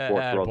happening in the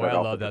sports world. Boy, I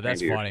love that.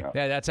 That's funny.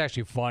 Yeah, that's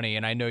actually funny,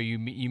 and I know you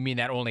mean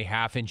that only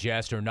half in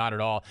jest or not at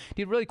all.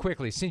 Dude, really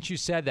quickly, since you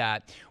said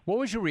that, what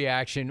was your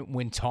reaction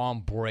when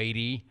Tom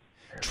Brady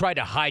tried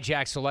to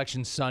hijack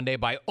Selection Sunday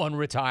by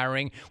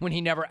unretiring when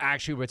he never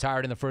actually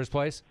retired in the first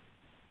place?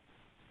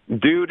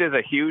 Dude is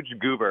a huge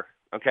goober,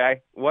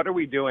 okay? What are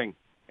we doing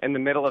in the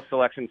middle of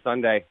Selection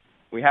Sunday?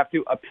 We have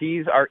to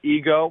appease our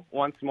ego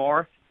once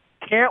more.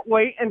 Can't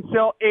wait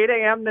until 8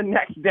 a.m. the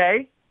next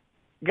day.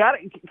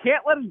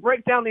 Can't let us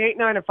break down the 8,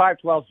 9, and 5,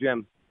 12s,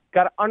 Jim.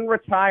 Got to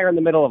unretire in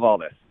the middle of all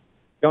this.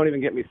 Don't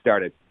even get me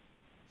started.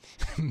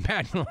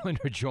 Matt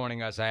Norlander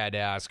joining us. I had to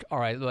ask. All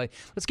right,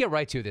 let's get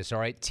right to this. All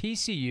right,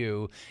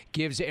 TCU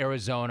gives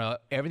Arizona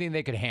everything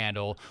they could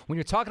handle. When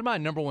you're talking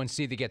about a number one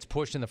seed that gets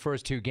pushed in the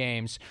first two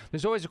games,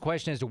 there's always a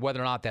question as to whether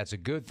or not that's a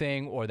good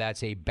thing or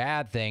that's a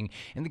bad thing.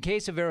 In the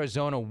case of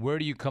Arizona, where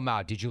do you come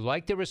out? Did you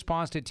like the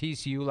response to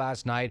TCU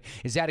last night?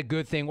 Is that a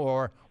good thing,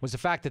 or was the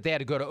fact that they had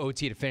to go to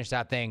OT to finish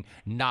that thing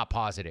not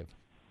positive?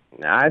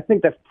 I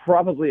think that's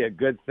probably a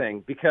good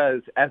thing,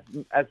 because as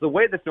the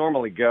way this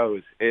normally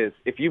goes is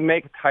if you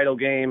make a title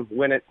game,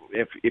 win it.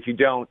 If you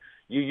don't,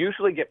 you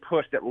usually get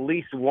pushed at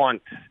least once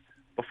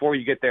before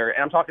you get there.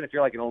 And I'm talking if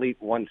you're like an elite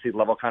 1 seed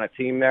level kind of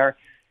team there.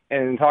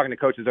 And talking to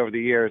coaches over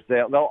the years,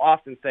 they'll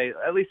often say,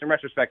 at least in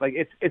retrospect, like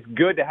it's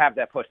good to have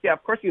that push. Yeah,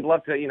 of course you'd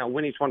love to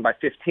win each one by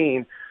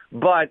 15,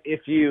 but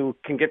if you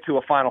can get to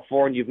a Final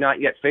Four and you've not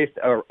yet faced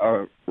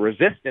a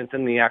resistance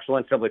in the actual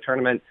NCAA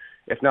tournament,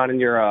 if not in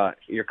your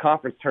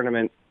conference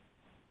tournament,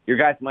 your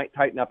guys might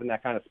tighten up in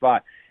that kind of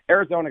spot.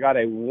 Arizona got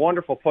a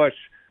wonderful push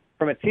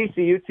from a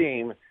TCU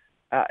team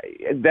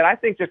that I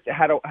think just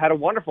had a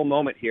wonderful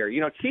moment here.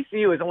 You know,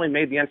 TCU has only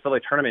made the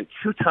NCAA tournament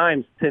 2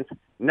 times since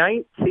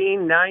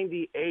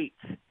 1998.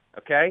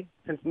 Okay,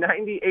 since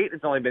 '98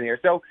 it's only been here.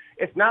 So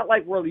it's not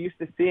like we're used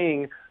to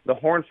seeing the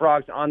Horned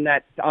Frogs on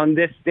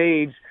this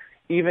stage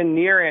even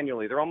near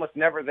annually. They're almost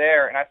never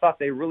there, and I thought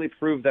they really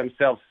proved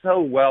themselves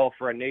so well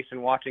for a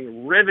nation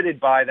watching,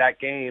 riveted by that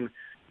game.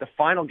 The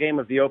final game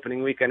of the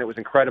opening weekend, it was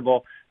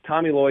incredible.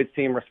 Tommy Lloyd's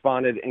team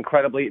responded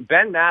incredibly.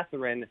 Ben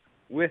Mathurin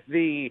with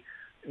the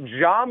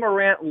Ja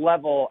Morant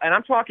level, and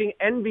I'm talking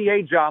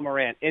NBA Ja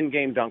Morant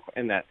in-game dunk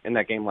in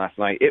that game last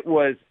night. It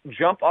was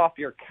jump off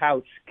your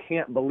couch,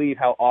 can't believe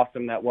how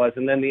awesome that was.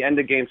 And then the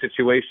end-of-game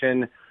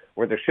situation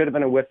where there should have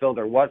been a whistle,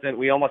 there wasn't.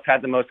 We almost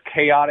had the most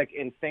chaotic,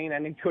 insane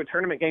ending to a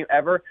tournament game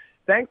ever.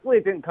 Thankfully,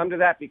 it didn't come to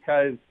that,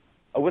 because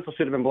a whistle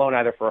should have been blown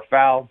either for a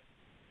foul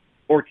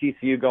or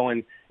TCU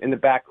going in the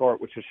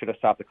backcourt, which should have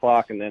stopped the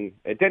clock. And then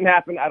it didn't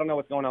happen. I don't know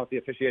what's going on with the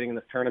officiating in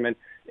this tournament.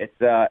 It's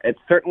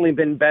certainly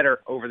been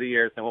better over the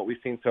years than what we've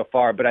seen so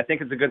far. But I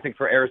think it's a good thing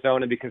for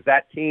Arizona, because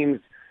that team's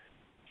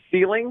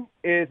ceiling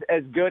is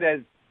as good as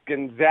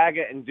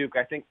Gonzaga and Duke.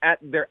 I think at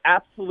their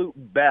absolute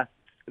best,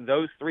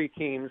 those 3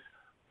 teams,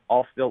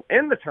 all still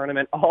in the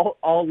tournament,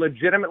 all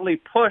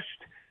legitimately pushed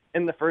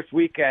in the first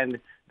weekend,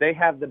 they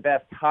have the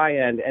best high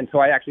end. And so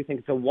I actually think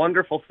it's a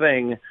wonderful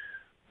thing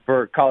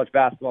for college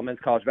basketball, men's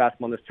college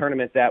basketball in this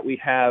tournament, that we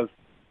have,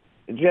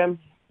 Jim,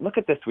 look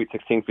at this Sweet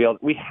 16 field.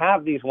 We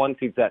have these 1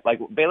 seeds that, like,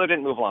 Baylor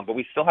didn't move along, but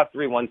we still have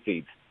 3 1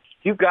 seeds.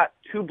 You've got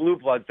 2 blue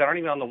bloods that aren't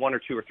even on the 1 or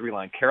 2 or 3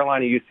 line,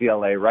 Carolina,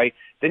 UCLA, right?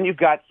 Then you've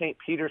got St.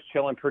 Peter's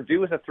chilling.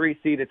 Purdue is a 3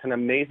 seed. It's an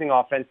amazing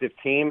offensive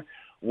team.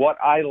 What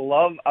I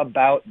love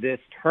about this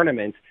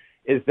tournament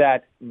is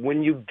that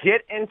when you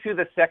get into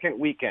the second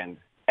weekend,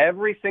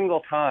 every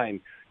single time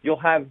you'll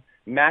have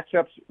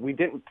matchups we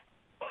didn't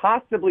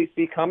possibly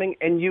see coming,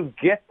 and you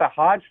get the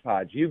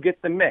hodgepodge. You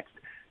get the mix.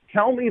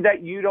 Tell me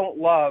that you don't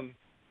love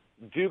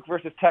Duke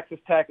versus Texas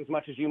Tech as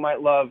much as you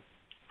might love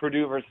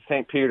Purdue versus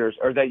St. Peter's,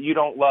 or that you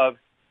don't love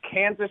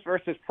Kansas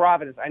versus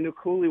Providence. I knew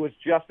Cooley was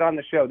just on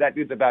the show. That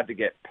dude's about to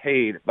get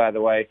paid, by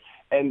the way.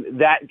 And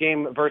that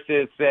game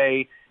versus,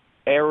 say,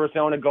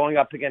 Arizona going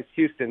up against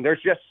Houston.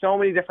 There's just so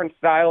many different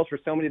styles for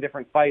so many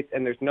different fights,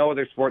 and there's no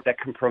other sport that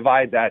can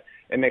provide that.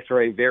 It makes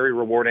for a very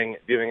rewarding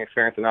viewing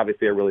experience and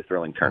obviously a really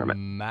thrilling tournament.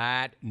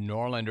 Matt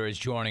Norlander is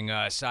joining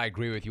us. I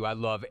agree with you. I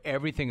love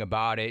everything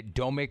about it.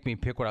 Don't make me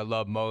pick what I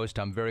love most.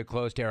 I'm very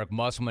close to Eric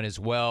Musselman as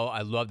well.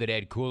 I love that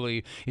Ed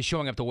Cooley is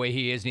showing up the way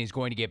he is, and he's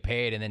going to get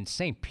paid. And then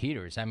St.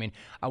 Peter's. I mean,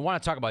 I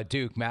want to talk about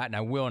Duke, Matt, and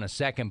I will in a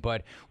second.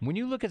 But when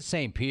you look at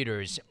St.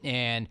 Peter's,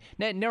 and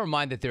never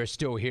mind that they're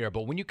still here,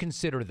 but when you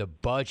consider the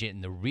budget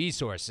and the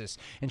resources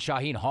and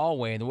Shaheen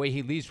Holloway and the way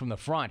he leads from the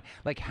front,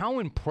 like how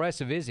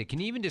impressive is it? Can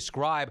you even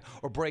describe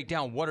or break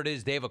down what it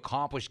is they've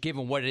accomplished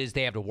given what it is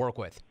they have to work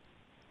with?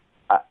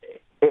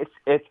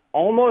 It's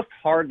almost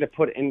hard to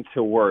put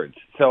into words.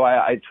 So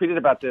I tweeted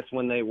about this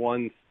when they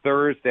won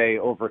Thursday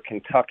over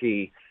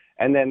Kentucky,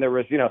 and then there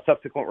was,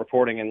 subsequent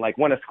reporting. And like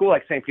when a school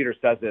like St. Peter's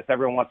does this,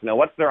 everyone wants to know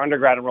what's their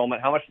undergrad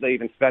enrollment, how much do they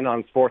even spend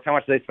on sports, how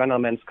much do they spend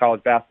on men's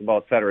college basketball,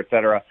 et cetera, et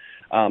cetera.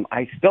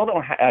 I still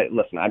don't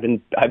listen, I've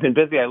been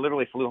busy. I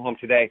literally flew home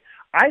today.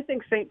 I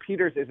think St.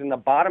 Peter's is in the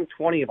bottom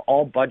 20 of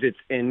all budgets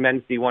in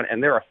men's D1,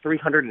 and there are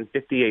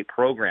 358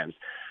 programs.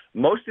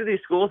 Most of these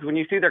schools, when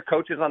you see their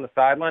coaches on the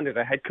sideline, there's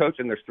a head coach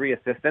and there's 3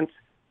 assistants.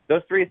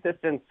 Those 3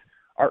 assistants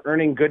are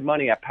earning good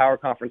money at power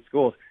conference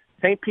schools.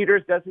 St.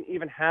 Peter's doesn't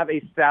even have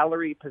a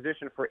salary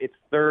position for its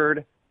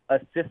 3rd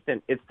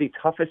assistant. It's the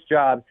toughest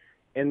job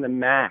in the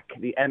MAC,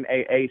 the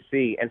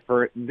MAAC. And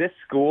for this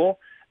school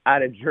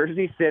out of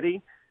Jersey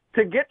City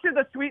to get to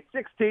the Sweet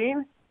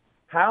 16,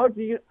 how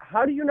do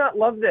you not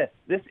love this?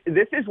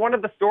 This is one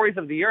of the stories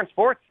of the year in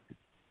sports.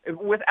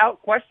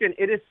 Without question,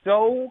 it is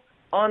so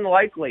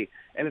unlikely,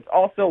 and it's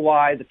also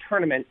why the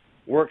tournament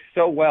works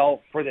so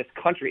well for this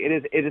country.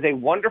 It is a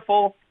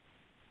wonderful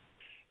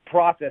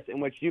process in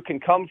which you can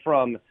come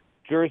from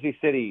Jersey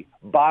City,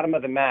 bottom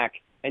of the MAC,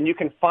 and you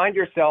can find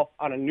yourself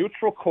on a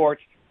neutral court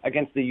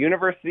against the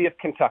University of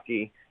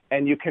Kentucky,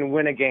 and you can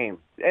win a game.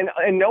 And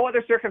in no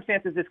other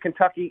circumstances is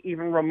Kentucky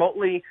even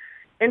remotely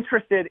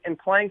interested in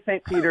playing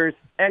St. Peter's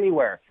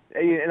anywhere.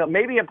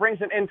 Maybe it brings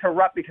them into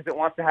Rupp because it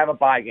wants to have a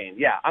bye game.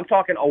 Yeah, I'm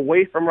talking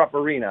away from Rupp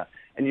Arena,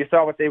 and you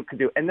saw what they could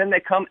do. And then they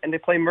come and they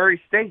play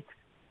Murray State.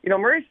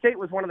 Murray State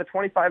was one of the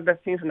 25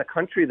 best teams in the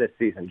country this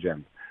season,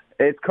 Jim.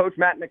 It's Coach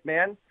Matt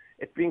McMahon.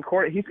 He's being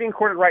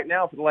courted right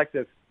now for the likes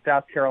of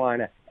South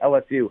Carolina,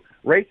 LSU.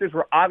 Racers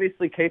were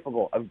obviously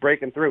capable of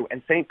breaking through,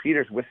 and St.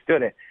 Peter's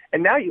withstood it.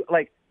 And now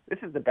this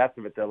is the best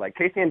of it, though.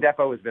 Casey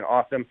Ndefo has been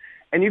awesome.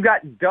 And you've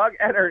got Doug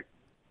Edert,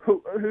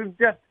 who's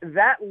just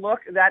that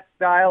look, that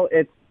style,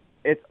 it's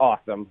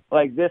awesome.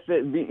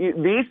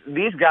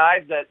 These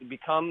guys that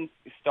become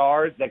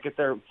stars, that get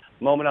their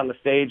moment on the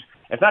stage,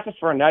 it's not just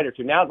for a night or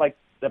two. Now,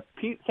 the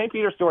St.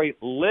 Peter's story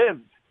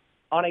lives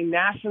on a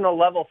national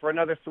level for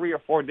another 3 or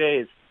 4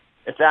 days.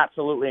 It's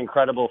absolutely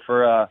incredible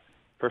for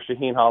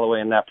Shaheen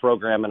Holloway and that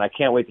program, and I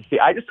can't wait to see.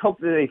 I just hope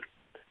that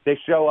they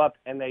show up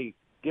and they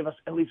give us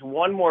at least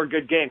one more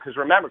good game. Because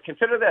remember,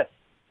 consider this: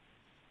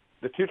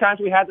 the 2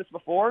 times we had this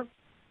before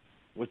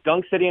was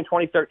Dunk City in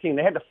 2013.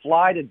 They had to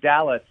fly to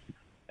Dallas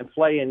and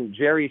play in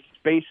Jerry's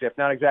spaceship.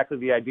 Not exactly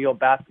the ideal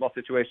basketball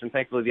situation.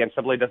 Thankfully, the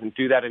NCAA doesn't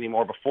do that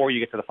anymore before you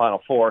get to the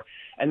Final Four.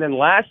 And then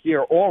last year,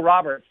 Oral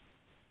Roberts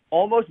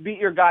almost beat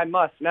your guy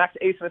Muss. Max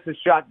Abmas'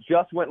 shot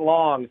just went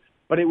long,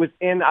 but it was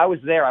I was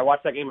there. I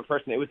watched that game in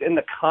person. It was in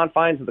the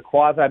confines of the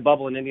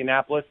quasi-bubble in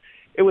Indianapolis.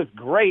 It was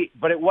great,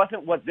 but it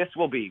wasn't what this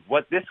will be.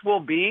 What this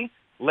will be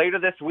later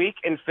this week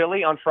in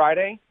Philly on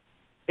Friday,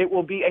 it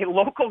will be a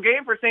local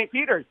game for St.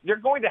 Peter's. You're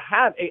going to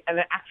have an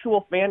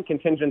actual fan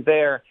contingent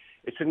there.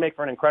 It should make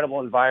for an incredible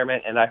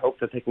environment, and I hope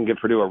that they can give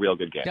Purdue a real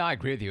good game. Yeah, I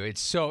agree with you.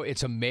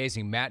 It's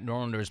amazing. Matt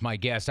Norlander is my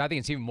guest. I think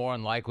it's even more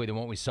unlikely than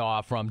what we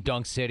saw from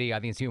Dunk City. I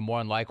think it's even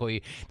more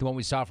unlikely than what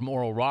we saw from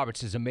Oral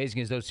Roberts, as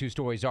amazing as those 2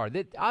 stories are.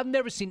 I've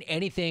never seen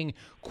anything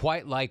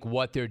quite like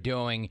what they're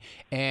doing,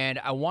 and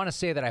I want to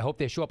say that I hope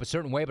they show up a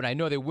certain way, but I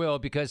know they will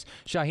because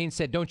Shaheen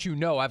said, don't you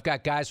know, I've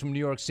got guys from New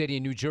York City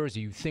and New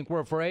Jersey. You think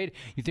we're afraid?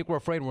 You think we're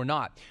afraid? We're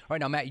not. All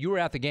right, now, Matt, you were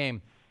at the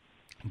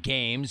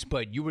games,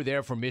 but you were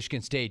there for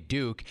Michigan State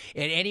Duke.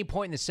 At any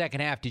point in the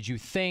second half, did you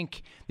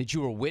think that you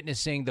were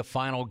witnessing the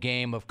final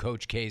game of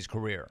Coach K's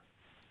career?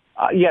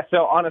 Yeah,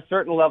 so on a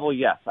certain level,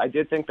 yes. I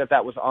did think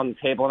that was on the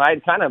table, and I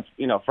had kind of,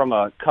 from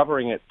a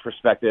covering it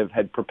perspective,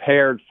 had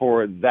prepared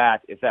for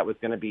that if that was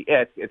going to be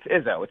it. It's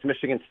Izzo. It's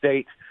Michigan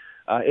State.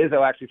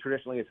 Izzo actually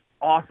traditionally is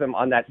awesome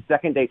on that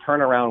second-day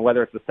turnaround,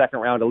 whether it's the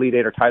second-round Elite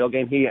Eight or title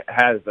game. He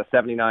has a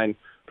 79%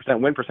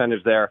 win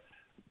percentage there.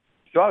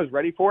 So I was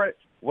ready for it.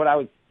 What I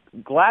was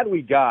glad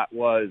we got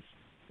was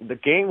the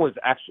game was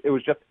actually, it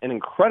was just an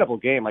incredible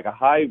game, like a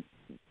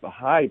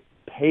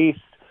high-paced,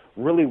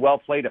 really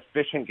well-played,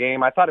 efficient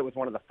game. I thought it was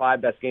one of the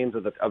 5 best games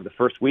of the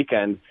first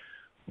weekend.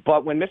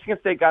 But when Michigan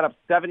State got up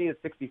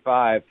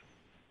 70-65,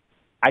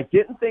 I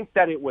didn't think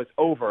that it was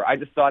over. I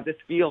just thought this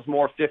feels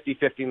more 50-50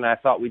 than I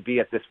thought we'd be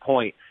at this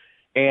point.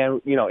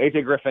 And,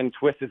 A.J. Griffin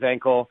twists his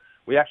ankle.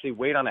 We actually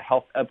wait on a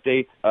health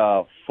update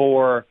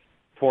for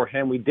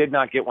him. We did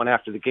not get one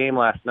after the game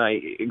last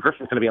night.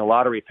 Griffin's going to be a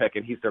lottery pick,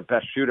 and he's their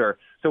best shooter.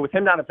 So with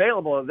him not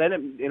available,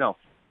 then,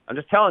 I'm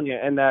just telling you,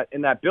 in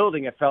that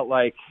building, it felt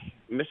like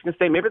Michigan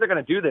State, maybe they're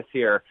going to do this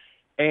here.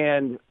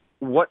 And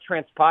what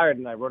transpired,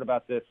 and I wrote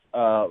about this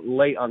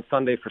late on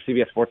Sunday for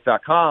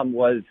CBSSports.com,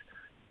 was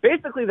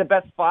basically the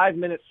best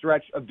 5-minute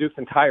stretch of Duke's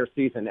entire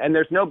season. And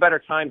there's no better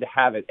time to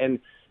have it. And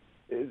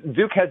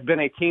Duke has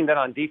been a team that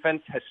on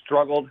defense has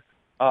struggled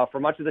for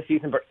much of the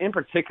season, but in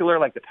particular,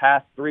 like the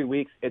past 3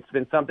 weeks, it's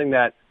been something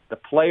that the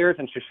players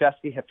and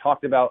Krzyzewski have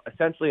talked about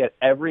essentially at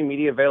every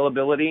media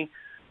availability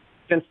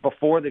since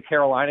before the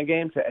Carolina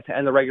game to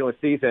end the regular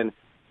season.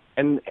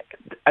 And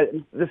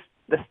the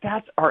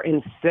stats are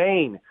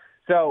insane.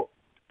 So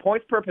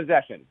points per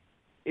possession.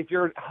 If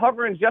you're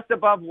hovering just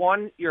above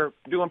 1, you're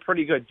doing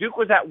pretty good. Duke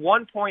was at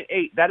 1.8.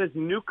 That is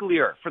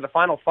nuclear for the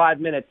final 5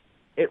 minutes.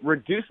 It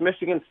reduced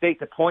Michigan State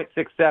to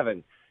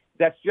 0.67.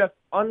 That's just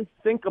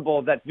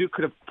unthinkable that Duke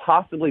could have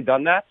possibly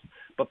done that.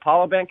 But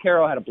Paolo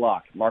Banchero had a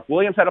block. Mark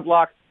Williams had a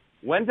block.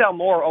 Wendell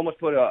Moore almost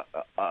put a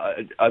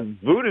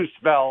voodoo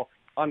spell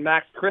on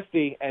Max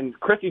Christie, and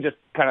Christie just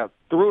kind of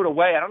threw it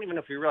away. I don't even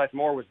know if he realized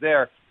Moore was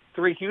there.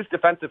 3 huge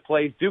defensive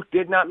plays. Duke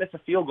did not miss a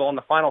field goal in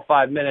the final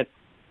 5 minutes,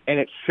 and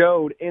it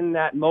showed in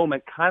that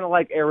moment, kind of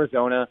like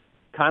Arizona,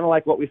 kind of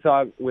like what we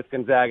saw with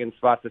Gonzaga in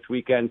spots this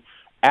weekend.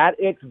 At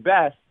its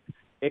best,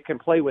 it can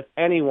play with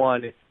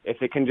anyone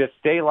if it can just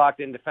stay locked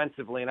in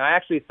defensively. And I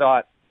actually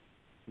thought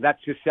that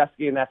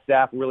Krzyzewski and that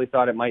staff really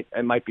thought it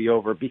might be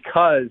over,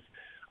 because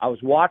I was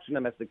watching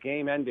them as the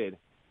game ended.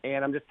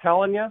 And I'm just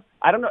telling you,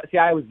 I don't know. See,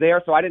 I was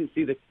there, so I didn't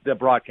see the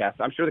broadcast.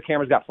 I'm sure the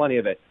cameras got plenty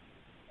of it.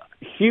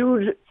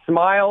 Huge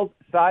smiles,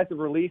 sighs of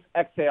relief,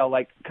 exhale,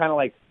 kind of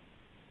like,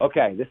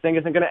 okay, this thing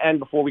isn't going to end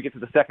before we get to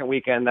the second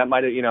weekend. That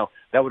might have,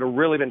 that would have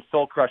really been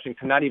soul crushing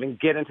to not even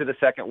get into the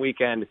second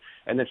weekend.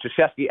 And then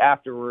Krzyzewski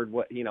afterward,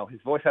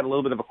 his voice had a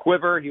little bit of a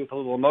quiver. He was a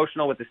little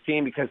emotional with his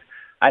team because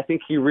I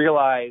think he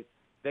realized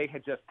they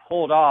had just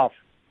pulled off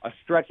a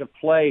stretch of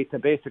play to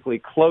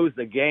basically close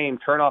the game,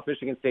 turn off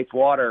Michigan State's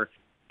water.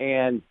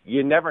 And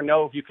you never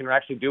know if you can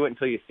actually do it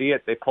until you see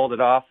it. They pulled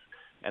it off,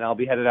 and I'll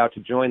be headed out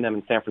to join them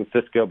in San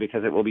Francisco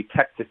because it will be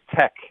Texas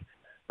Tech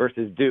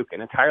versus Duke,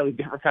 an entirely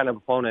different kind of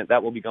opponent.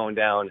 That will be going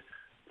down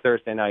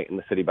Thursday night in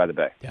the City by the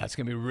Bay. Yeah, it's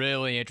going to be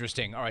really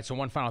interesting. All right, so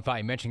one final thought.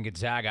 You mentioned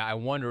Gonzaga. I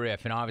wonder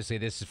if, and obviously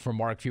this is for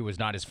Mark Few, was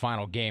not his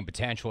final game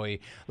potentially,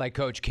 like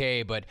Coach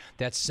K, but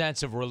that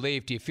sense of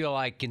relief, do you feel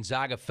like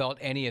Gonzaga felt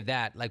any of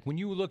that? Like when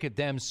you look at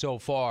them so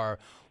far,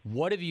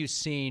 what have you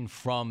seen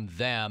from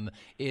them?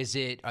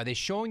 Are they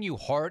showing you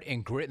heart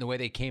and grit in the way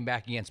they came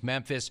back against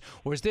Memphis,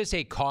 or is this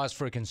a cause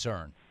for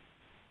concern?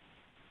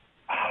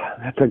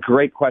 That's a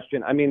great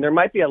question. I mean, there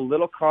might be a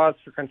little cause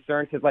for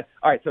concern because,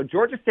 all right, so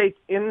Georgia State's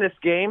in this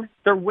game.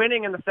 They're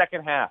winning in the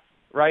second half,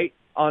 right,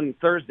 on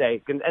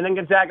Thursday. And then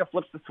Gonzaga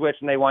flips the switch,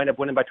 and they wind up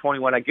winning by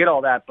 21. I get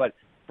all that. But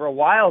for a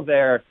while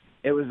there,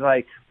 it was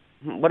like,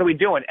 what are we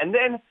doing? And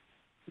then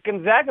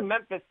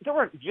Gonzaga-Memphis,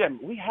 Jim,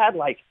 we had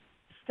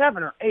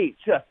 7 or 8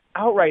 just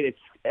outright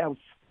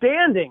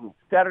outstanding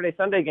Saturday,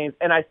 Sunday games.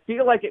 And I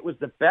feel like it was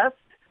the best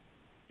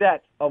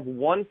set of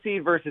 1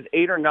 seed versus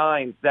 8 or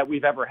 9 that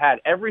we've ever had.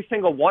 Every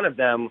single one of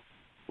them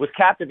was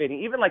captivating.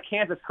 Even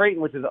Kansas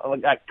Creighton, which is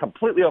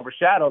completely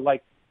overshadowed.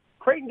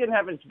 Creighton didn't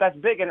have its best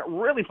big, and it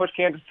really pushed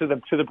Kansas to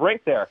the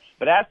brink there.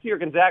 But as to your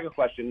Gonzaga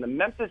question, the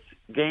Memphis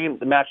game,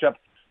 the matchup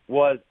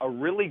was a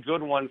really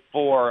good one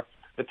for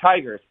the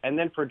Tigers. And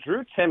then for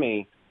Drew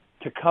Timme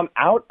to come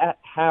out at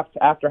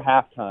after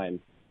halftime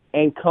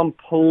and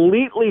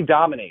completely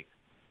dominate.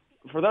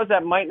 For those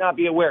that might not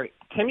be aware,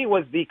 Timme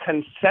was the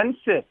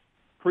consensus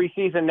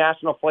preseason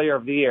National Player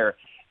of the Year,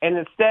 and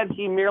instead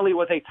he merely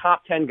was a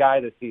top 10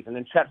 guy this season.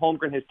 And Chet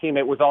Holmgren, his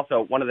teammate, was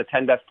also one of the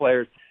 10 best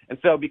players. And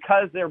so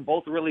because they're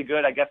both really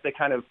good, I guess they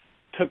kind of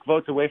took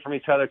votes away from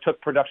each other, took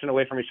production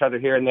away from each other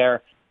here and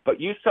there. But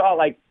you saw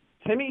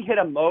Timme hit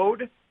a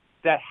mode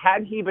that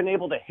had he been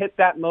able to hit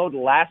that mode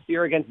last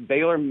year against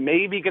Baylor,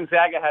 maybe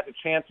Gonzaga has a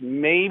chance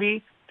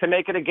maybe to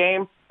make it a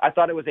game. I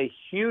thought it was a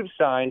huge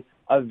sign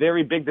of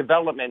very big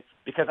development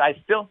because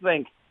I still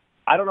think,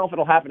 I don't know if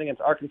it'll happen against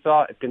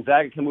Arkansas, if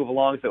Gonzaga can move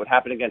along, if it would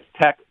happen against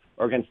Tech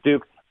or against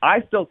Duke.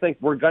 I still think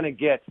we're going to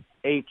get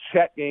a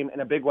Chet game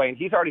in a big way, and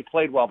he's already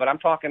played well, but I'm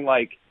talking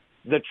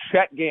the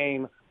Chet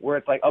game where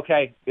it's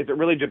okay, is it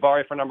really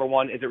Jabari for number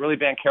 1? Is it really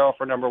Banchero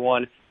for number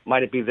 1?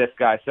 Might it be this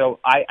guy? So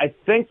I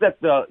think that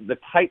the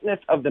tightness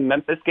of the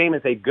Memphis game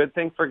is a good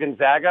thing for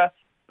Gonzaga,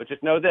 but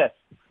just know this,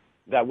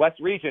 that West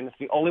region is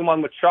the only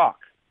one with chalk.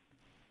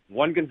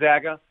 1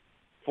 Gonzaga,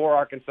 4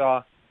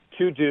 Arkansas,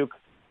 2 Duke,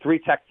 3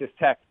 Texas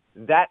Tech.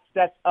 That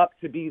sets up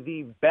to be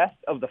the best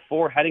of the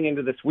 4 heading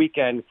into this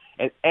weekend.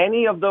 And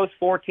any of those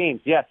 4 teams,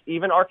 yes,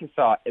 even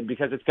Arkansas,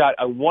 because it's got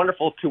a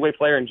wonderful two-way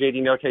player in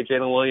J.D. Note,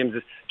 Jalen Williams.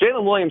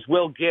 Jalen Williams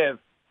will give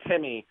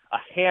Timme a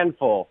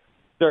handful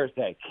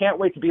Thursday. Can't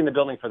wait to be in the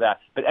building for that.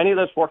 But any of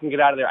those 4 can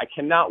get out of there. I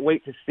cannot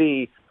wait to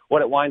see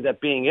what it winds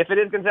up being. If it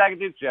is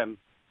Gonzaga-Duke, Jim,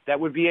 that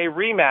would be a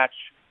rematch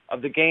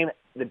of the game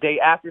the day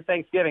after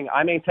Thanksgiving.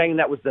 I maintain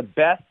that was the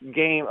best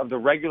game of the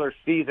regular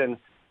season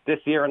this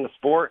year in the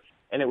sport.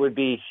 and it would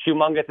be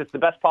humongous. It's the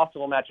best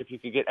possible match if you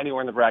could get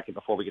anywhere in the bracket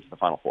before we get to the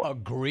Final Four.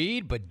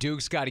 Agreed, but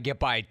Duke's got to get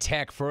by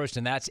Tech first,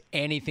 and that's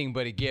anything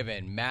but a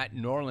given. Matt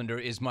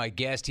Norlander is my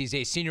guest. He's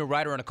a senior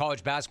writer and a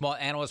college basketball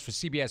analyst for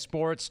CBS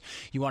Sports.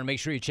 You want to make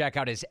sure you check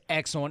out his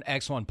excellent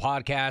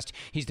podcast.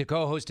 He's the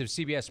co-host of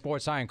CBS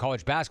Sports Eye and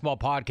College Basketball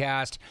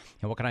Podcast.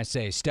 And what can I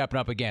say? Stepping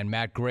up again.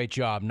 Matt, great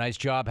job. Nice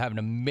job. Have an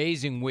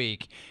amazing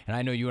week, and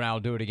I know you and I will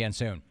do it again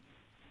soon.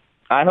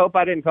 I hope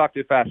I didn't talk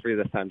too fast for you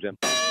this time, Jim.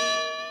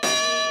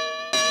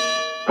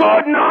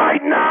 Good night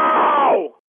now.